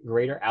 8%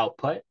 greater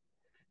output.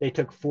 They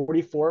took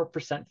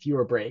 44%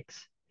 fewer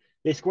breaks.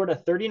 They scored a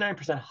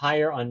 39%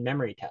 higher on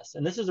memory tests.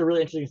 And this is a really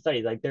interesting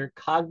study. Like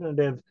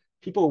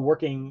people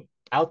working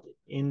out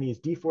in these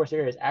deforested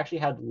areas actually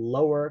had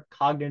lower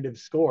cognitive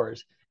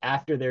scores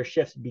after their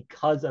shifts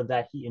because of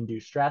that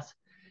heat-induced stress.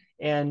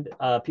 And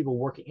people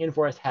working in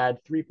forest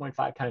had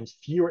 3.5 times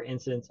fewer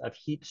incidents of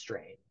heat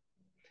strain.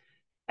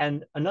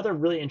 And another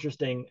really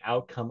interesting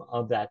outcome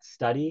of that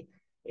study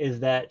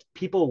is that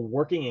people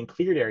working in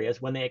cleared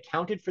areas, when they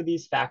accounted for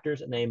these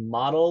factors and they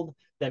modeled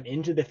them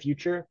into the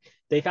future,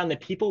 they found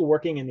that people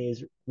working in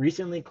these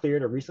recently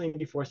cleared or recently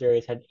deforested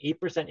areas had an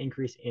 8%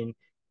 increase in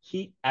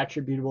heat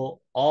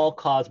attributable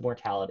all-cause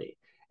mortality.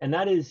 And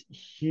that is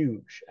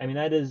huge. I mean,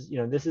 that is,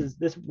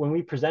 when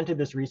we presented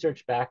this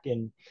research back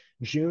in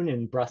June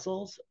in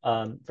Brussels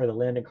for the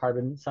Land and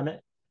Carbon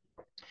Summit,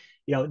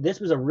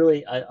 this was a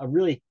really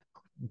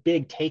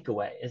big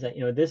takeaway, is that,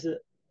 this is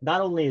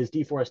not only is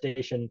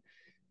deforestation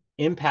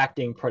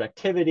impacting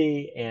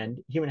productivity and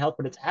human health,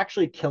 but it's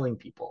actually killing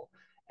people.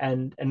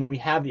 And we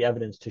have the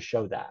evidence to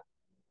show that.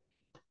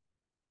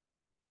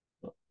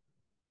 Oh,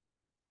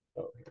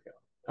 here we go.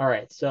 All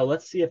right, so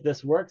let's see if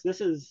this works.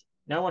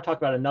 Now I want to talk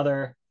about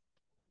another.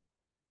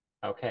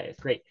 Okay,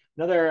 great.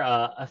 Another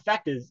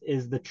effect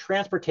is the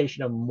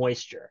transportation of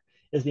moisture,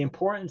 is the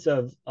importance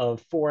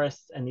of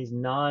forests and these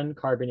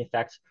non-carbon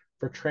effects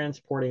for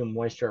transporting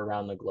moisture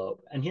around the globe.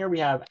 And here we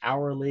have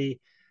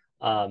hourly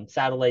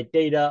satellite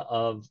data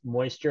of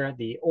moisture.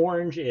 The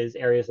orange is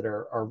areas that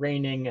are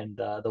raining, and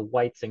the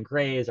whites and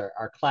grays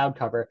are cloud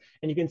cover.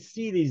 And you can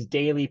see these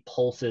daily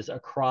pulses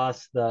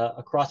across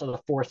all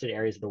the forested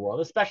areas of the world,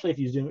 especially if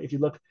you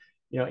look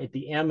at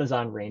the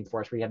Amazon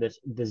rainforest, where you have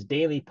this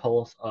daily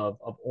pulse of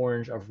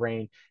orange of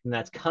rain, and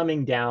that's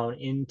coming down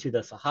into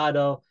the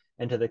Cerrado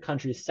and to the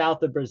countries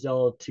south of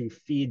Brazil to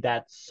feed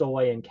that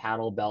soy and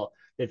cattle belt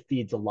that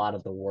feeds a lot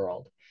of the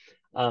world.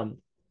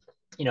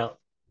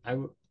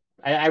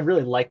 I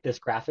really like this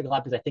graphic a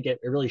lot because I think it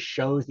really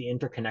shows the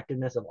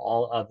interconnectedness of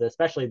all of the,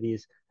 especially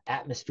these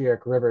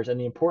atmospheric rivers and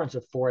the importance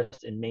of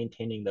forests in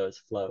maintaining those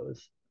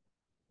flows.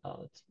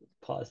 Let's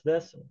pause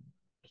this and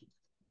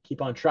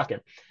keep on trucking.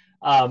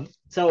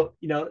 So,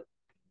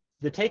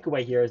 the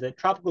takeaway here is that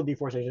tropical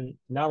deforestation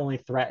not only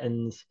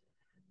threatens,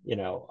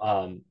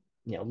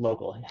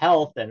 local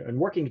health and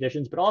working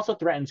conditions, but also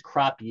threatens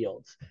crop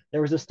yields.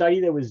 There was a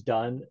study that was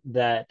done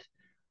that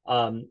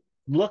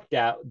looked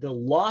at the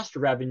lost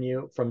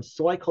revenue from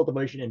soy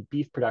cultivation and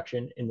beef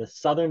production in the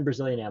southern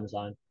Brazilian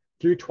Amazon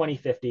through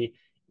 2050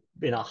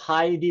 in a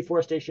high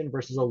deforestation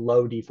versus a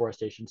low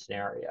deforestation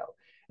scenario.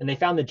 And they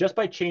found that just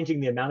by changing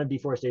the amount of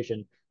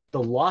deforestation,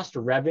 the lost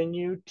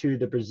revenue to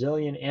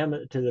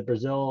the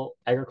Brazil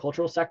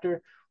agricultural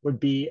sector would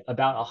be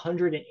about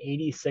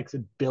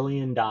 $186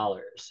 billion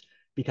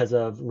because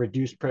of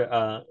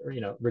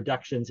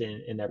reductions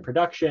in their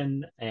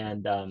production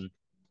and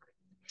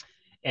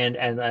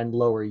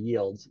lower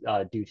yields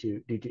due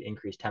to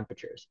increased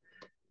temperatures.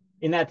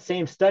 In that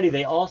same study,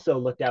 they also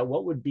looked at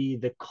what would be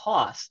the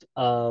cost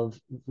of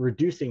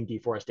reducing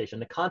deforestation,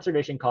 the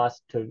conservation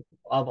cost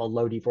of a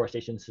low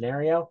deforestation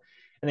scenario.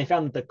 And they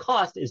found that the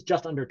cost is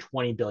just under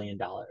 $20 billion.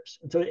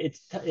 And so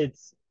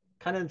it's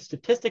kind of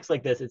statistics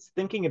like this. It's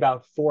thinking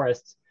about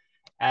forests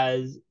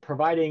as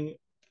providing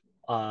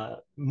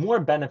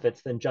more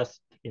benefits than just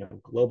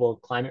global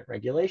climate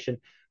regulation.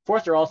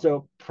 Forests are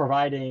also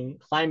providing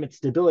climate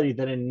stability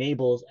that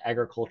enables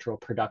agricultural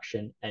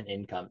production and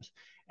incomes.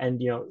 And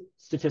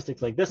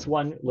statistics like this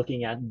one,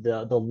 looking at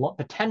the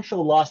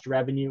potential lost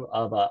revenue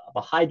of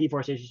a high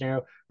deforestation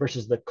scenario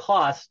versus the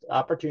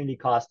opportunity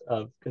cost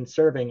of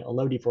conserving a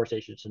low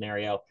deforestation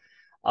scenario,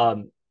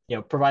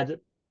 provides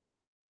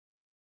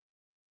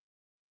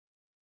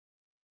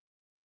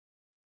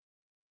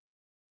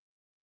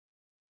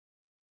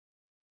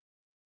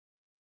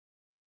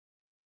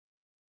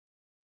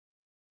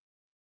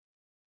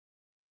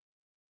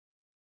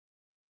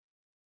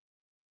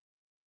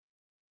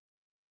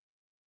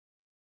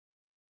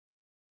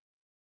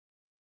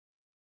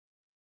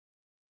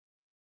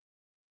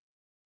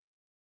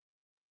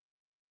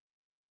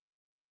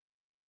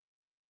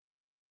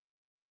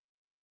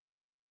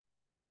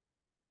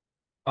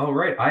All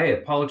right. I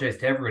apologize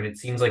to everyone. It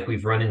seems like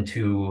we've run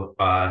into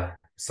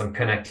some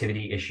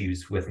connectivity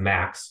issues with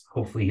Max.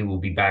 Hopefully, he will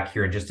be back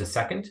here in just a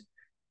second.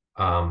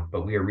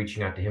 But we are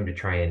reaching out to him to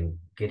try and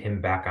get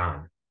him back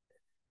on.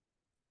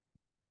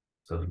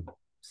 So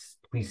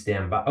please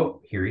stand by.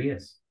 Oh, here he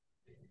is.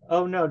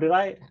 Oh no,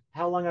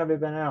 how long have I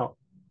been out?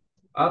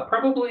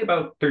 Probably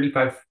about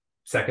 35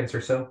 seconds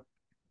or so.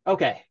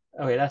 Okay,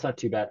 that's not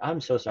too bad.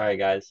 I'm so sorry,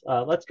 guys.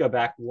 Let's go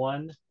back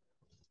one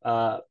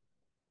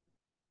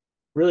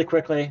really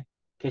quickly, in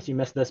case you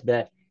missed this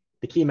bit.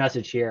 The key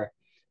message here: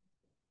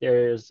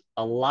 there's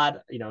a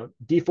lot,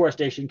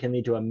 deforestation can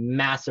lead to a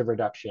massive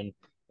reduction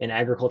in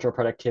agricultural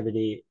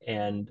productivity,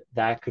 and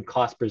that could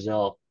cost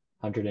Brazil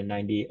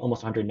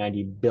almost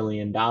 $190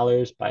 billion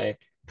by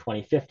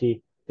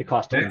 2050. The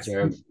cost to Max,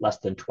 conserve less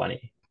than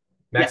 20.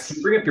 Max, can you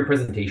Yes. bring up your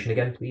presentation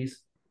again, please?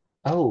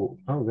 Oh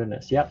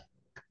goodness. Yep.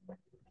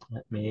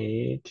 Let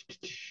me.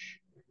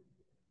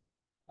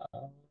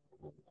 All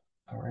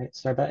right.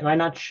 Sorry about. Am I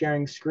not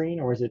sharing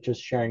screen, or is it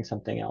just sharing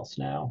something else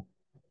now?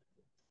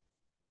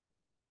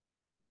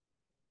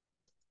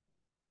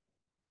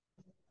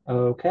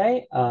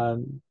 Okay.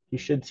 You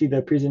should see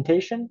the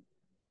presentation.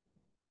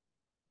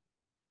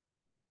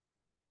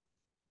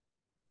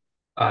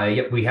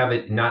 Yep, we have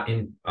it not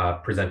in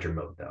presenter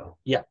mode though.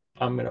 Yeah,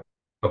 I'm gonna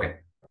Okay.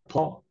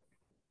 pull.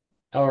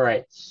 All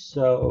right.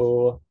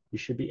 So you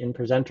should be in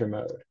presenter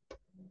mode.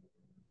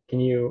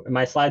 Are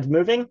my slides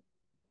moving?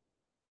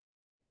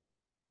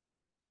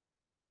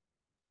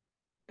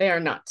 They are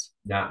not.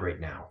 Not right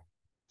now.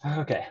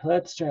 Okay,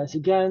 let's try this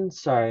again.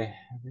 Sorry,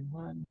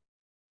 everyone.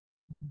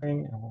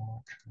 Bring,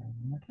 I'll try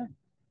one more time.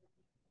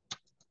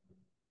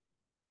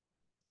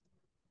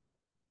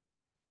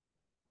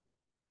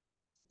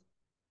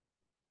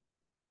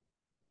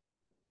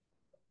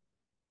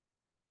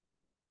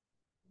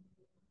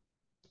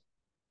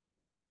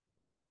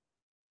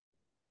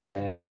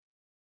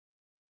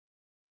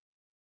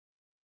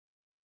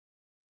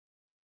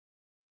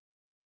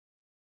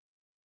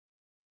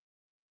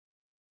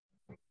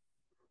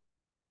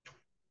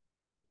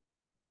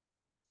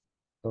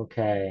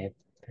 Okay,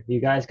 have you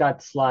guys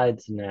got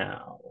slides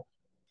now?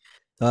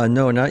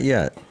 No, not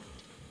yet.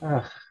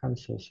 Ugh, I'm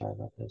so sorry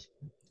about this.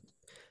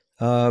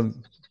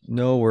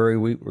 No worry.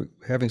 We're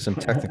having some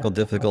technical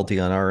difficulty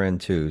on our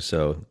end too,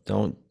 so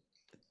don't.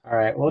 All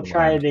right, we'll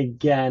try it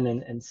again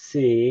and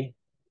see.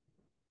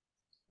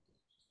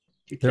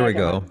 There we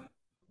go.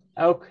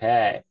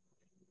 Okay,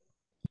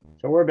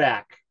 so we're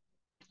back.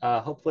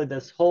 Hopefully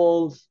this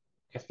holds.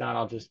 If not,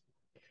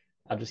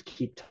 I'll just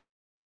keep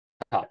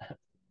talking.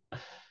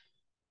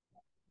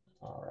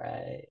 All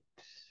right.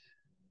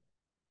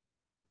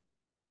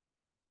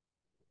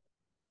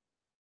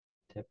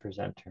 To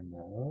presenter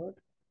mode.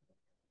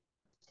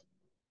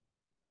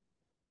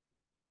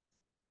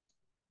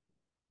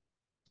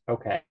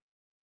 Okay.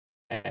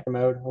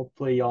 mode.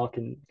 Hopefully y'all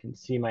can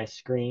see my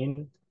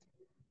screen,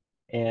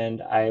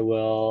 and I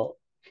will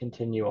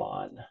continue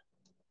on.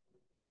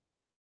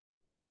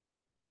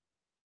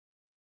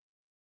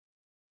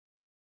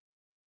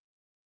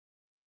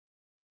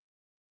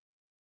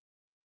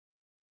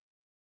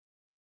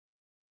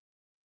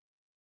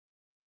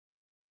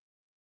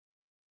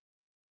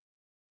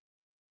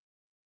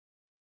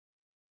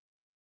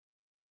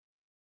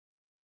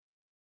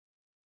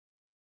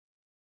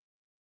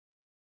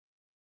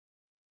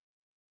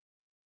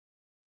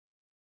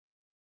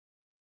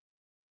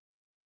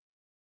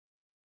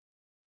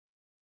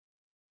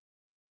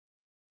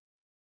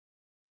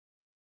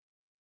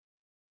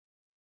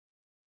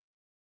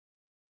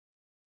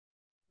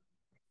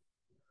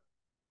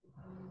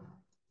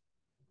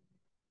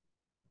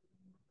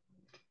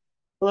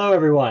 Hello,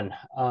 everyone.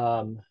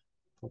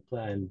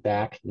 Hopefully I'm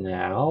back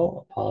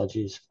now.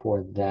 Apologies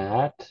for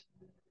that.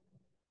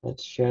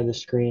 Let's share the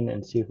screen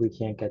and see if we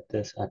can't get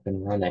this up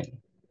and running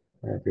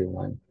for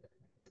everyone.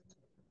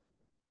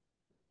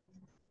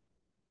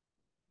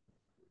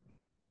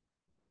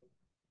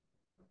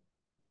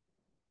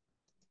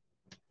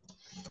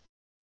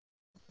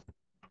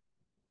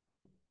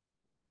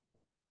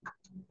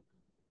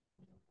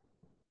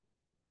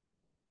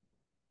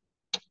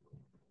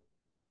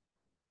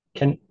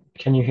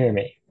 Can you hear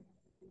me?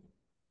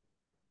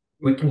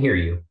 We can hear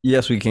you.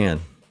 Yes, we can.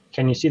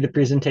 Can you see the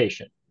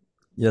presentation?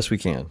 Yes, we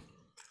can.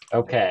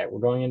 Okay, we're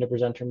going into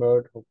presenter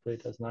mode. Hopefully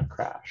it does not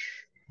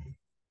crash.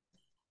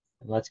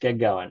 Let's get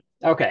going.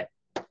 Okay,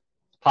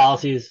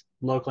 policies,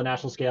 local and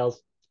national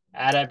scales,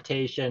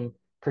 adaptation,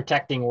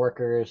 protecting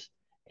workers,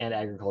 and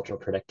agricultural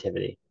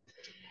productivity.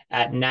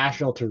 At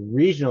national to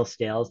regional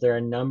scales, there are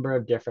a number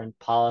of different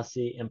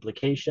policy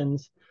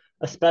implications,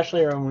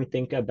 especially when we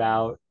think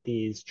about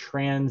these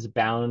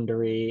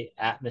transboundary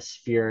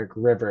atmospheric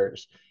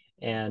rivers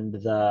and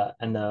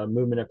the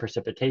movement of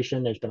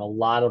precipitation. There's been a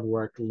lot of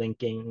work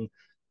linking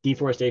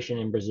deforestation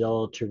in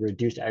Brazil to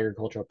reduce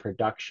agricultural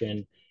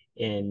production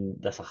in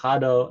the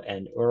Cerrado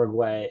and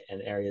Uruguay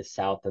and areas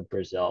south of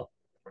Brazil.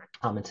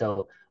 And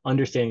so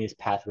understanding these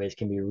pathways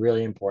can be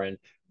really important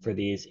for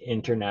these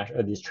international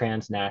or these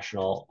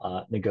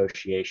transnational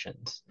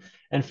negotiations.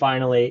 And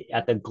finally,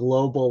 at the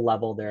global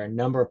level, there are a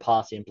number of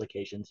policy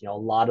implications. A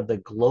lot of the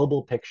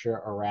global picture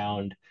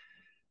around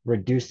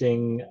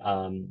reducing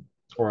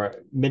or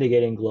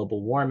mitigating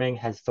global warming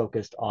has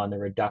focused on the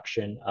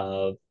reduction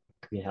of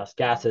greenhouse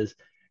gases.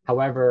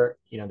 However,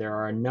 there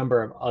are a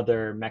number of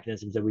other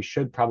mechanisms that we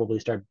should probably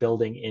start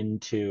building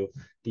into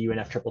the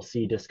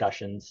UNFCCC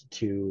discussions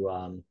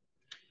to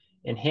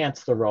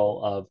enhance the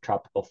role of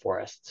tropical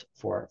forests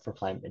for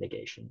climate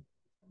mitigation.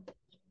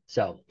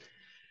 So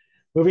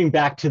moving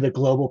back to the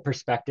global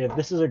perspective,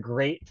 this is a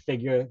great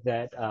figure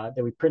that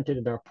we printed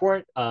in the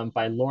report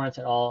by Lawrence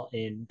et al.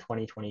 In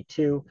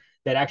 2022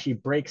 that actually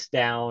breaks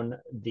down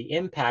the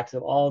impacts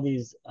of all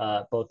these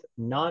both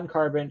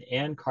non-carbon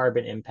and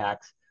carbon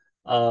impacts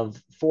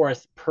of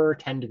forests per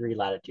 10-degree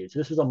latitude. So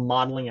this was a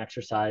modeling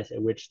exercise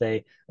in which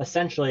they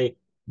essentially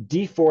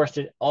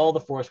deforested all the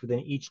forests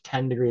within each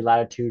 10-degree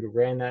latitude,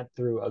 ran that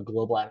through a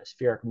global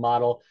atmospheric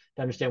model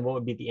to understand what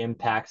would be the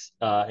impacts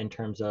in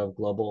terms of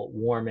global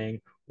warming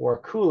or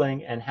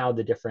cooling and how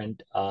the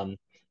different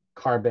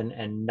carbon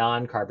and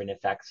non-carbon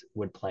effects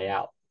would play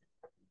out.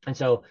 And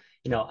so,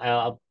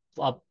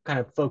 I'll kind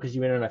of focus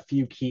you in on a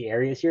few key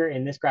areas here.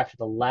 In this graph to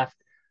the left,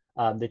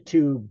 the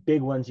two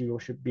big ones you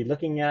should be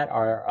looking at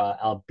are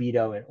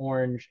albedo in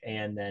orange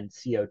and then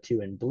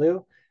CO2 in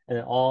blue, and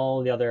then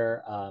all the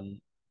other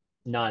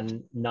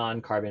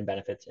non-carbon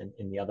benefits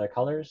in the other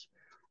colors.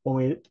 When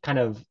we kind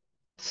of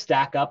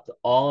stack up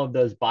all of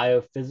those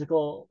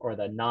biophysical or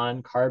the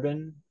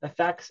non-carbon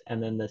effects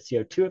and then the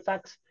CO2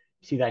 effects,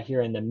 you see that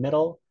here in the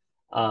middle.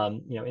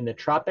 In the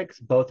tropics,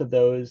 both of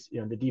those,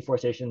 the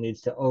deforestation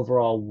leads to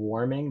overall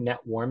warming, net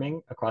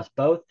warming across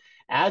both.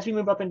 As we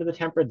move up into the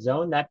temperate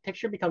zone, that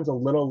picture becomes a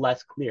little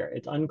less clear.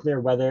 It's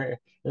unclear whether,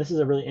 this is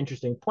a really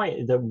interesting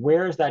point, that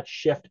where is that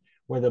shift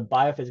where the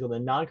biophysical, the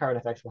non-carbon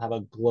effects will have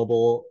a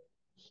global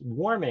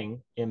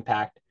warming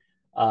impact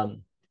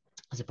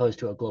as opposed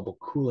to a global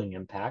cooling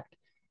impact.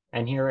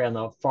 And here on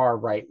the far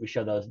right, we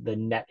show the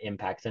net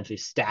impact, essentially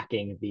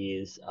stacking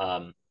these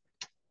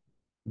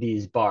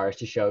bars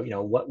to show,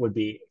 what would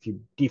be if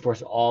you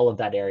deforest all of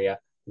that area,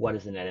 what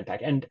is the net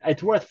impact? And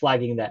it's worth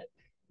flagging that,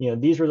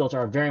 these results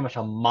are very much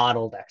a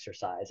modeled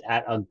exercise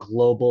at a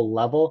global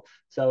level.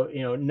 So,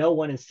 no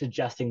one is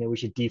suggesting that we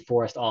should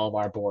deforest all of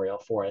our boreal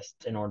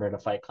forests in order to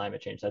fight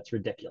climate change. That's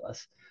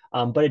ridiculous.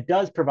 But it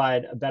does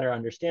provide a better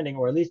understanding,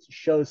 or at least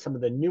shows some of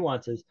the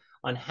nuances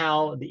on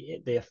how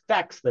the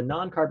effects, the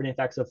non-carbon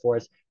effects of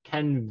forests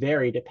can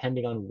vary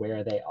depending on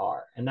where they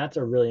are. And that's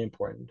a really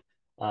important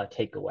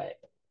takeaway.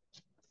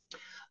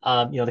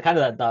 The kind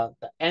of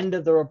the end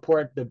of the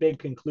report, the big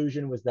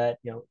conclusion was that,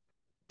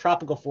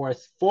 tropical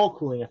forests full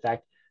cooling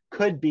effect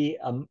could be,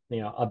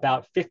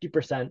 about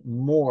 50%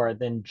 more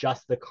than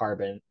just the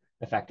carbon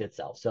effect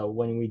itself. So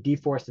when we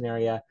deforest an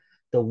area,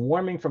 the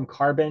warming from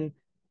carbon,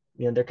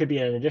 there could be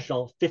an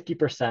additional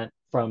 50%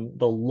 from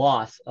the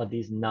loss of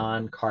these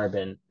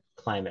non-carbon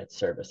climate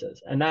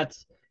services. And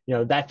that's,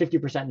 that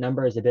 50%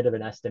 number is a bit of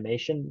an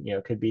estimation.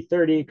 It could be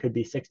 30, it could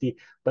be 60,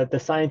 but the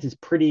science is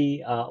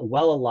pretty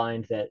well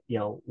aligned that,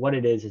 what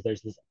it is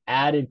there's this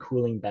added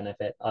cooling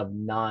benefit of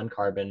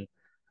non-carbon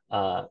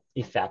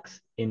effects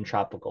in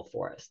tropical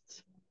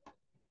forests.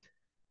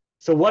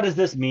 So what does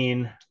this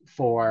mean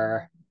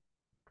for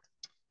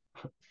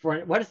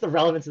what is the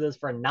relevance of this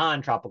for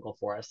non-tropical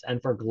forests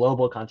and for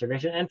global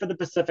conservation and for the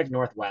Pacific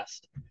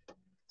Northwest?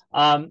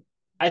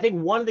 I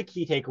think one of the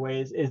key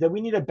takeaways is that we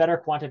need a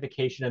better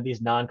quantification of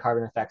these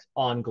non-carbon effects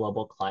on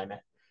global climate.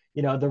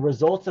 The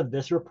results of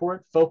this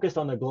report focused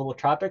on the global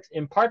tropics,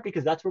 in part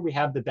because that's where we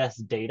have the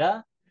best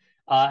data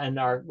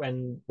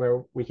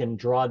where we can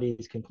draw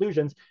these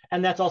conclusions.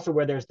 And that's also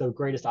where there's the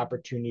greatest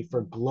opportunity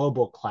for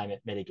global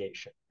climate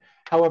mitigation.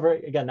 However,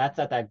 again, that's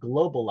at that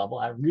global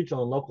level, at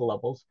regional and local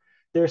levels.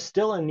 There's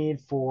still a need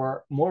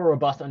for more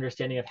robust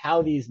understanding of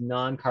how these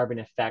non-carbon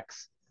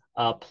effects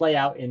play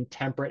out in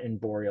temperate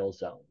and boreal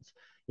zones.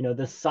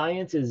 The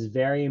science is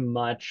very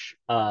much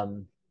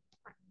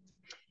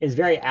is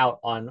very out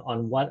on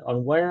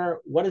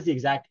what is the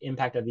exact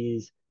impact of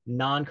these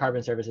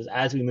non-carbon services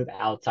as we move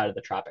outside of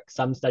the tropics.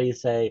 Some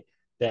studies say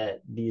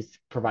that these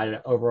provide an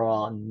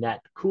overall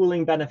net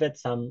cooling benefit,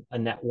 some a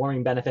net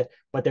warming benefit,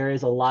 but there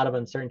is a lot of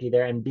uncertainty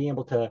there, and being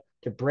able to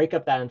break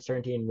up that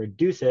uncertainty and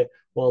reduce it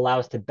will allow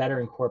us to better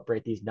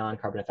incorporate these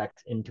non-carbon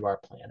effects into our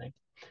planning.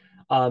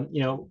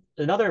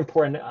 Another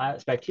important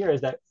aspect here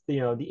is that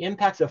the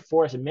impacts of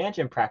forest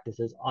management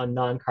practices on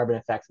non-carbon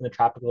effects in the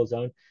tropical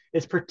zone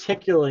is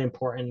particularly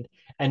important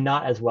and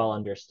not as well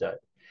understood.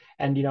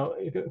 And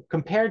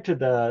compared to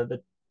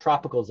the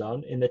tropical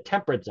zone, in the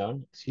temperate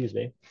zone,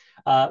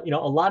 a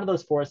lot of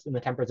those forests in the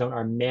temperate zone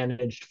are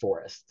managed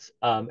forests.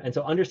 And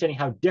so understanding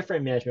how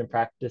different management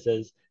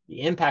practices,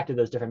 the impact of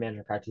those different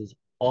management practices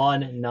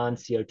on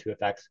non-CO2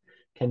 effects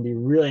can be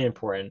really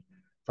important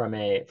from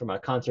a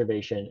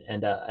conservation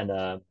and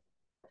a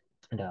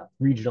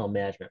regional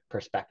management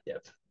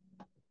perspective.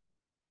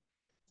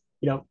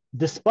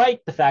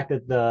 Despite the fact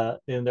that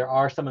there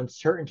are some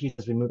uncertainties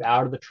as we move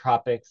out of the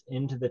tropics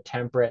into the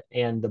temperate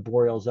and the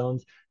boreal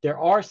zones, there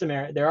are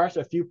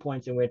a few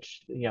points in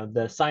which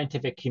the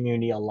scientific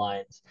community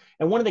aligns.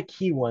 And one of the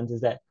key ones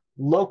is that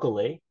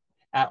locally,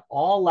 at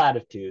all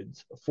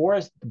latitudes,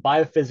 forest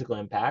biophysical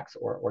impacts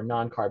or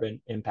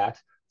non-carbon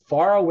impacts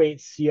far outweigh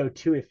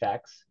CO2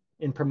 effects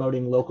in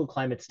promoting local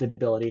climate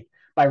stability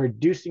by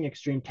reducing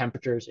extreme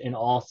temperatures in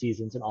all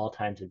seasons and all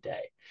times of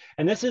day.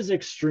 And this is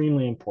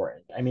extremely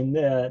important. I mean,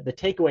 the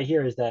takeaway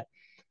here is that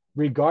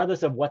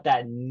regardless of what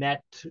that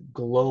net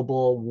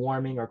global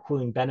warming or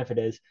cooling benefit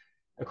is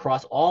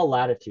across all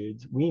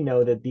latitudes, we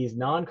know that these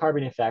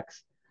non-carbon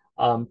effects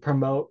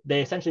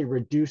they essentially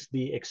reduce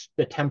the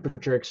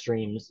temperature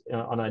extremes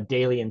on a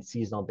daily and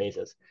seasonal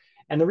basis.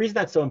 And the reason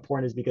that's so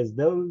important is because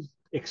those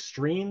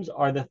extremes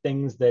are the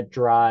things that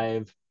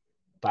drive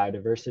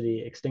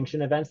biodiversity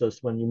extinction events. Those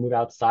when you move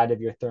outside of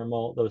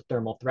those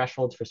thermal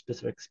thresholds for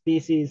specific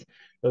species.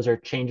 Those are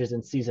changes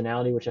in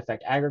seasonality which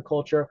affect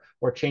agriculture,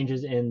 or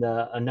changes in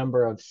a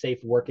number of safe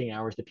working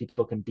hours that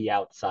people can be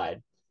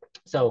outside.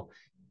 So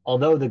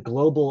although the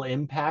global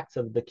impacts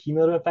of the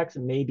cumulative effects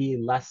may be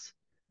less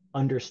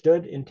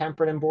understood in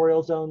temperate and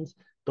boreal zones,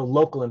 the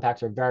local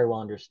impacts are very well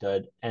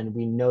understood, and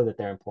we know that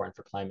they're important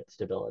for climate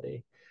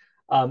stability.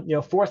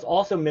 Forests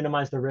also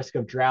minimize the risk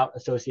of drought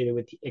associated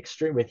with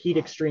heat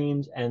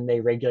extremes, and they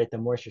regulate the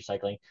moisture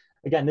cycling.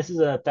 Again, this is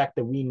an effect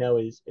that we know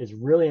is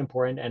really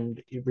important,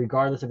 and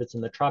regardless if it's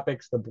in the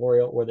tropics, the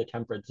boreal, or the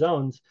temperate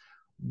zones,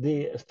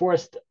 the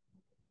forest,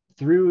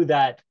 through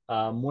that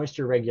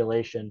moisture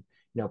regulation,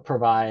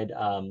 provide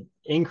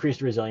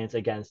increased resilience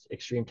against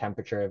extreme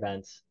temperature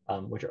events,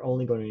 which are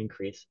only going to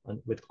increase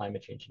with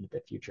climate change into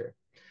the future.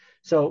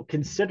 So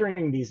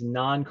considering these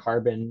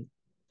non-carbon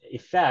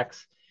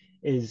effects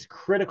is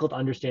critical to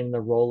understanding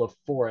the role of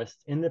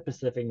forests in the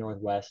Pacific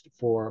Northwest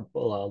for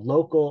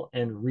local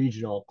and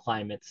regional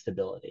climate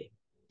stability.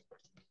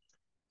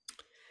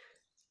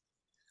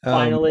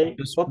 Finally,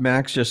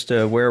 Max,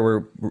 where we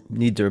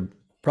need to,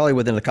 probably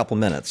within a couple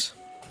minutes.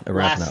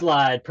 Last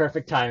slide,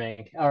 perfect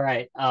timing. All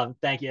right,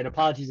 thank you, and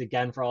apologies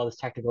again for all this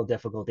technical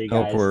difficulty,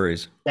 guys. No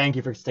worries. Thank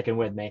you for sticking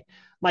with me.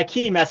 My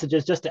key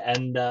messages, just to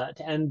end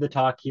the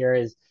talk here,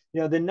 is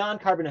the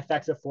non-carbon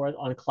effects of forest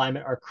on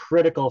climate are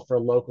critical for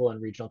local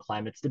and regional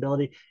climate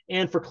stability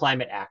and for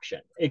climate action.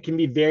 It can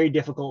be very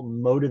difficult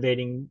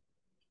motivating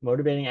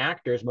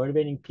actors,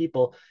 motivating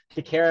people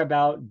to care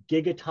about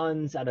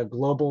gigatons at a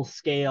global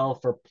scale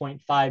for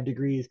 0.5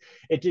 degrees.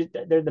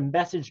 The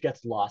message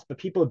gets lost, but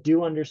people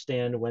do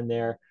understand when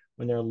they're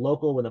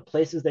local, when the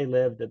places they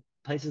live, the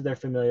places they're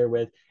familiar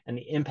with, and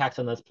the impacts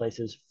on those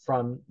places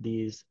from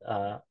these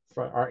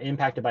are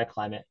impacted by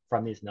climate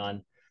from these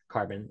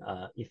non-carbon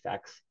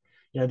effects.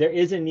 There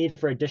is a need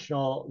for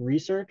additional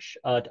research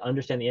to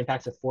understand the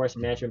impacts of forest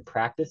management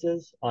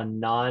practices on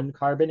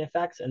non-carbon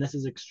effects. And this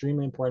is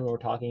extremely important when we're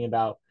talking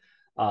about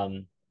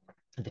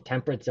the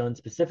temperate zone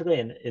specifically,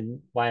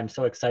 and why I'm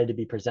so excited to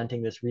be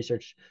presenting this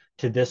research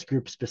to this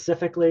group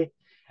specifically.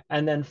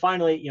 And then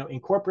finally,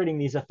 incorporating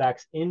these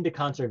effects into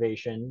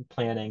conservation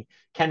planning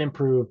can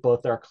improve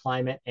both our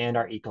climate and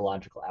our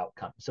ecological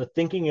outcomes. So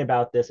thinking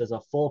about this as a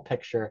full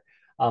picture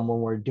when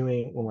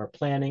we're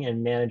planning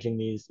and managing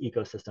these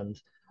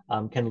ecosystems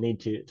can lead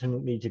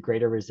to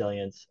greater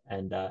resilience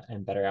and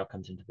better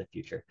outcomes into the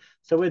future.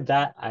 So with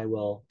that,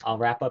 I'll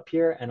wrap up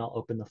here and I'll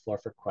open the floor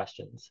for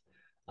questions.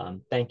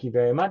 Thank you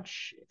very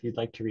much. If you'd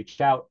like to reach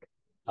out,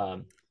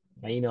 my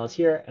email is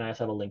here, and I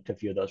also have a link to a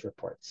few of those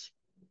reports.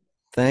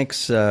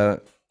 Thanks,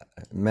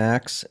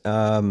 Max.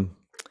 And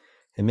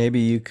maybe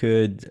you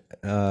could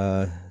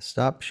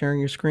stop sharing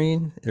your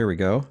screen. There we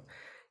go.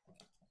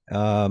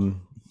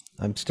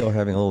 I'm still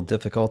having a little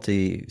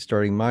difficulty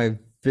starting my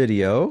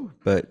video,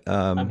 but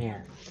I'm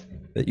here.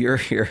 But you're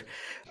here.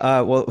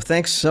 Well,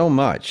 thanks so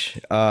much.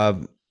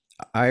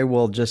 I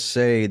will just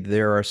say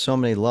there are so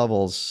many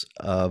levels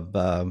of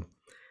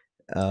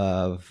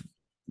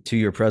to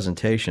your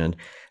presentation.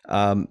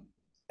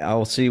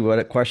 I'll see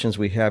what questions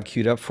we have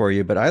queued up for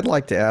you, but I'd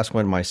like to ask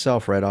one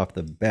myself right off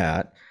the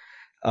bat.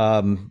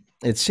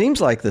 It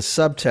seems like the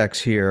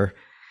subtext here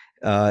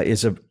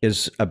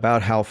is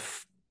about how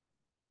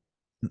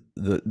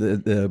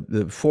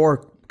the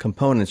four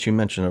components you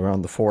mentioned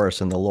around the forest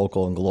and the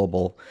local and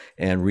global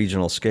and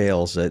regional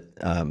scales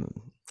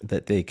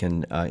that they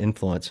can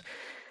influence.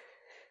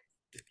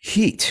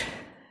 Heat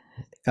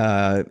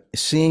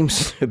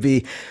seems to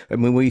be, I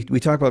mean, we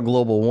talk about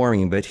global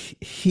warming, but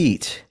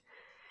heat,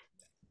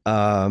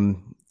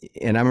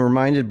 and I'm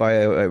reminded by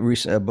a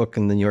recent book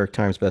in the New York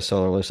Times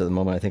bestseller list at the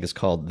moment. I think it's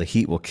called "The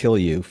Heat Will Kill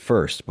You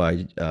First"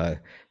 by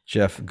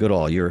Jeff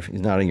Goodall. You're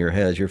nodding your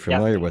head. You're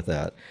familiar with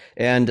that.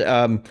 And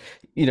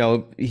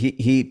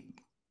he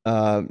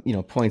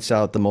points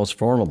out the most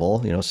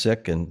vulnerable,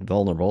 sick and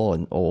vulnerable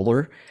and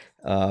older.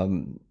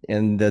 And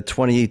the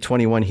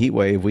 2021 heat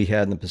wave we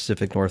had in the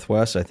Pacific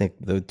Northwest, I think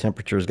the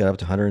temperatures got up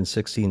to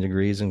 116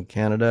 degrees in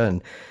Canada,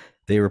 and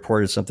they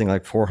reported something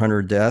like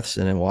 400 deaths.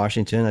 And in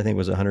Washington, I think it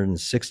was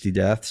 160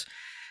 deaths.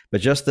 But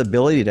just the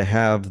ability to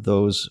have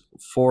those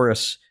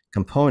forest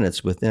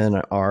components within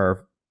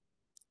our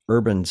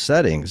urban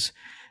settings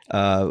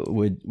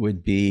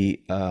would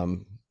be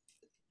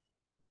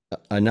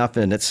enough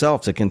in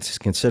itself to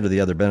consider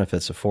the other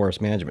benefits of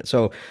forest management.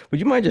 So would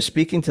you mind just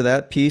speaking to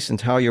that piece and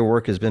how your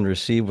work has been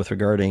received with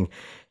regarding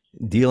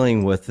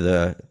dealing with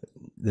the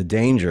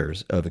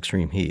dangers of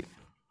extreme heat?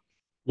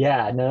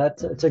 Yeah, no,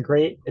 it's a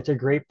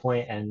great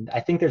point, and I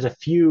think there's a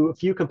few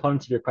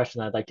components of your question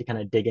that I'd like to kind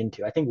of dig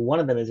into. I think one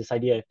of them is this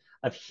idea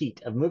of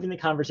heat, of moving the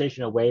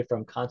conversation away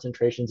from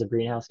concentrations of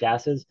greenhouse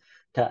gases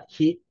to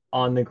heat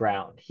on the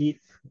ground. Heat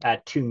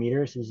at 2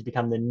 meters has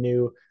become the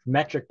new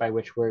metric by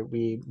which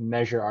we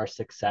measure our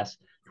success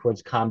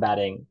towards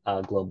combating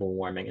global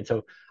warming. And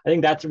so I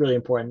think that's really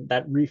important.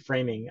 That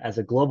reframing as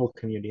a global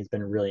community has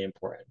been really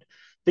important.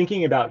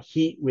 Thinking about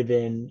heat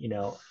within,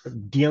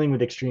 dealing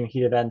with extreme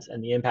heat events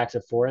and the impacts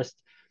of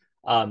forests.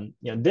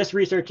 This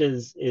research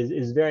is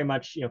very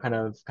much, kind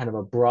of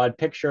a broad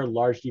picture,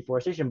 large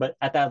deforestation, but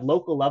at that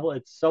local level,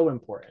 it's so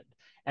important.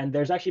 And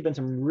there's actually been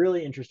some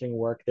really interesting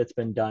work that's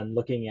been done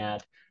looking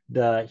at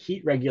the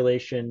heat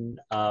regulation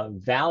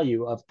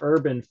value of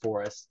urban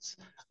forests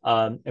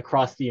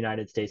across the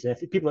United States. And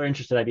if people are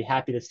interested, I'd be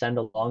happy to send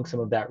along some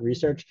of that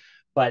research.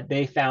 But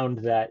they found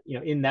that,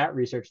 in that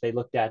research, they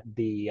looked at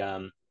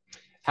the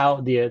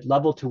how the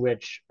level to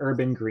which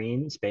urban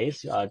green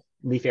space,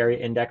 leaf area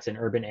index in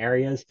urban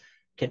areas,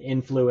 can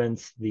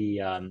influence the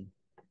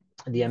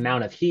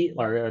amount of heat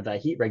or the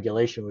heat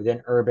regulation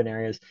within urban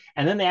areas.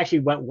 And then they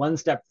actually went one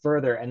step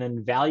further and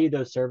then valued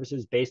those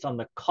services based on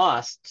the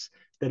costs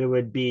that it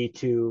would be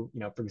to,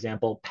 for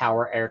example,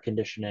 power air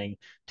conditioning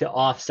to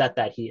offset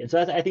that heat. And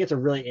so I think it's a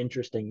really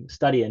interesting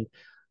study. And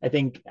I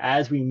think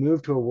as we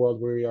move to a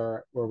world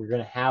where we're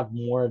going to have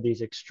more of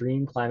these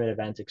extreme climate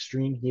events,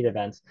 extreme heat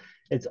events,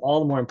 it's all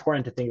the more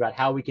important to think about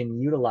how we can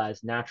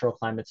utilize natural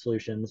climate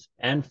solutions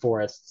and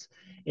forests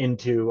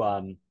into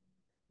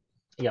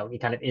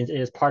kind of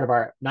is part of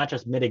our not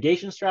just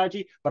mitigation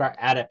strategy, but our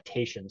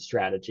adaptation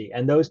strategy.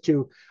 And those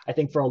two, I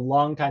think for a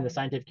long time, the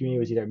scientific community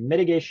was either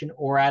mitigation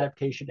or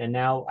adaptation. And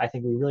now I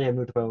think we really have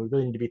moved to a point where we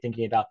really need to be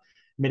thinking about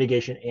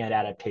mitigation and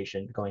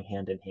adaptation going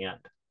hand in hand.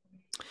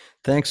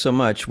 Thanks so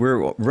much.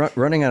 We're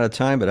running out of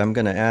time, but I'm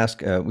going to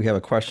ask, we have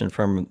a question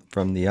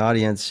from the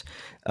audience.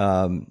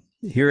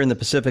 Here in the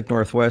Pacific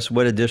Northwest,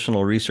 what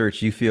additional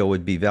research you feel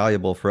would be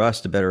valuable for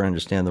us to better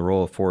understand the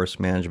role of forest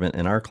management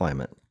in our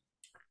climate?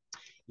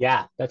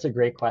 Yeah, that's a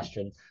great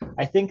question.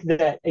 I think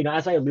that,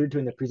 as I alluded to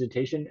in the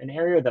presentation, an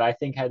area that I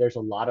think there's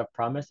a lot of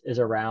promise is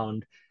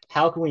around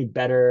how can we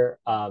better,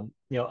 a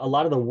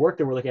lot of the work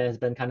that we're looking at has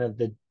been kind of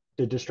the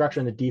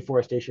destruction, the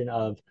deforestation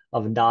of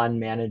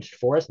non-managed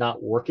forests,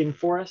 not working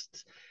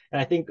forests. And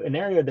I think an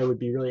area that would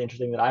be really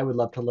interesting that I would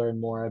love to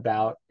learn more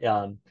about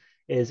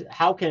is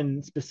how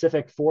can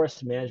specific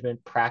forest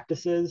management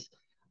practices,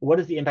 what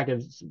is the impact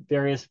of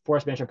various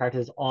forest management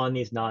practices on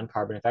these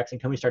non-carbon effects? And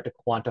can we start to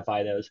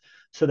quantify those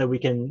so that we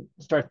can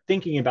start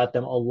thinking about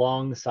them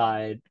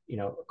alongside,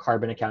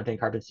 carbon accounting,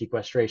 carbon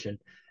sequestration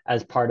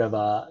as part of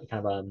a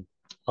kind of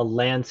a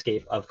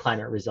landscape of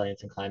climate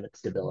resilience and climate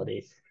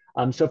stability.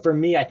 So for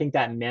me, I think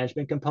that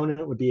management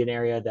component would be an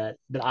area that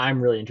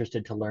I'm really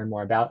interested to learn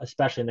more about,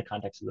 especially in the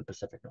context of the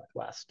Pacific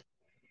Northwest.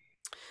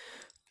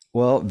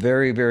 Well,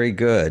 very, very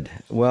good.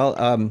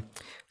 Well,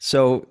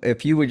 so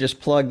if you would just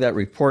plug that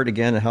report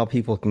again and how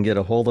people can get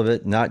a hold of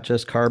it, Not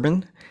Just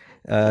Carbon,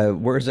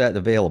 where's that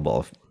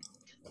available?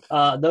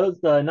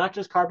 The Not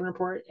Just Carbon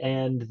report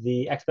and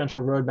the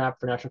Exponential Roadmap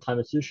for Natural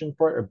Climate Solution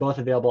report are both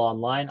available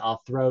online.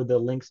 I'll throw the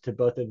links to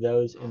both of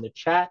those in the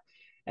chat.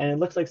 And it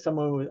looks like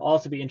someone would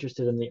also be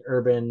interested in the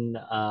urban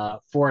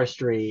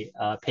forestry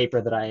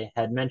paper that I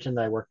had mentioned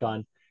that I worked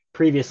on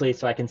previously,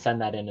 so I can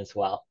send that in as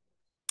well.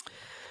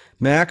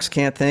 Max,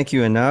 can't thank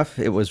you enough.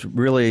 It was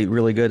really,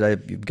 really good.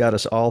 You've got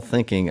us all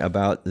thinking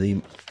about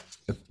the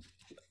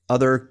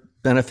other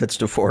benefits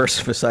to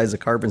forests besides the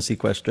carbon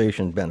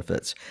sequestration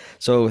benefits.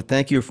 So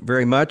thank you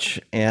very much.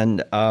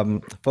 And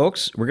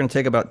folks, we're going to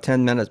take about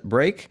 10-minute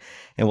break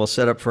and we'll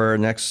set up for our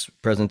next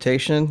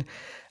presentation.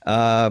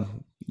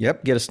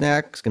 Yep, get a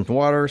snack, some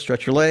water,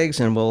 stretch your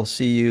legs, and we'll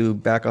see you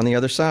back on the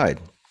other side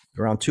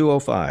around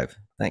 2:05.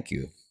 Thank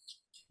you.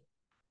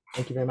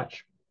 Thank you very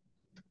much.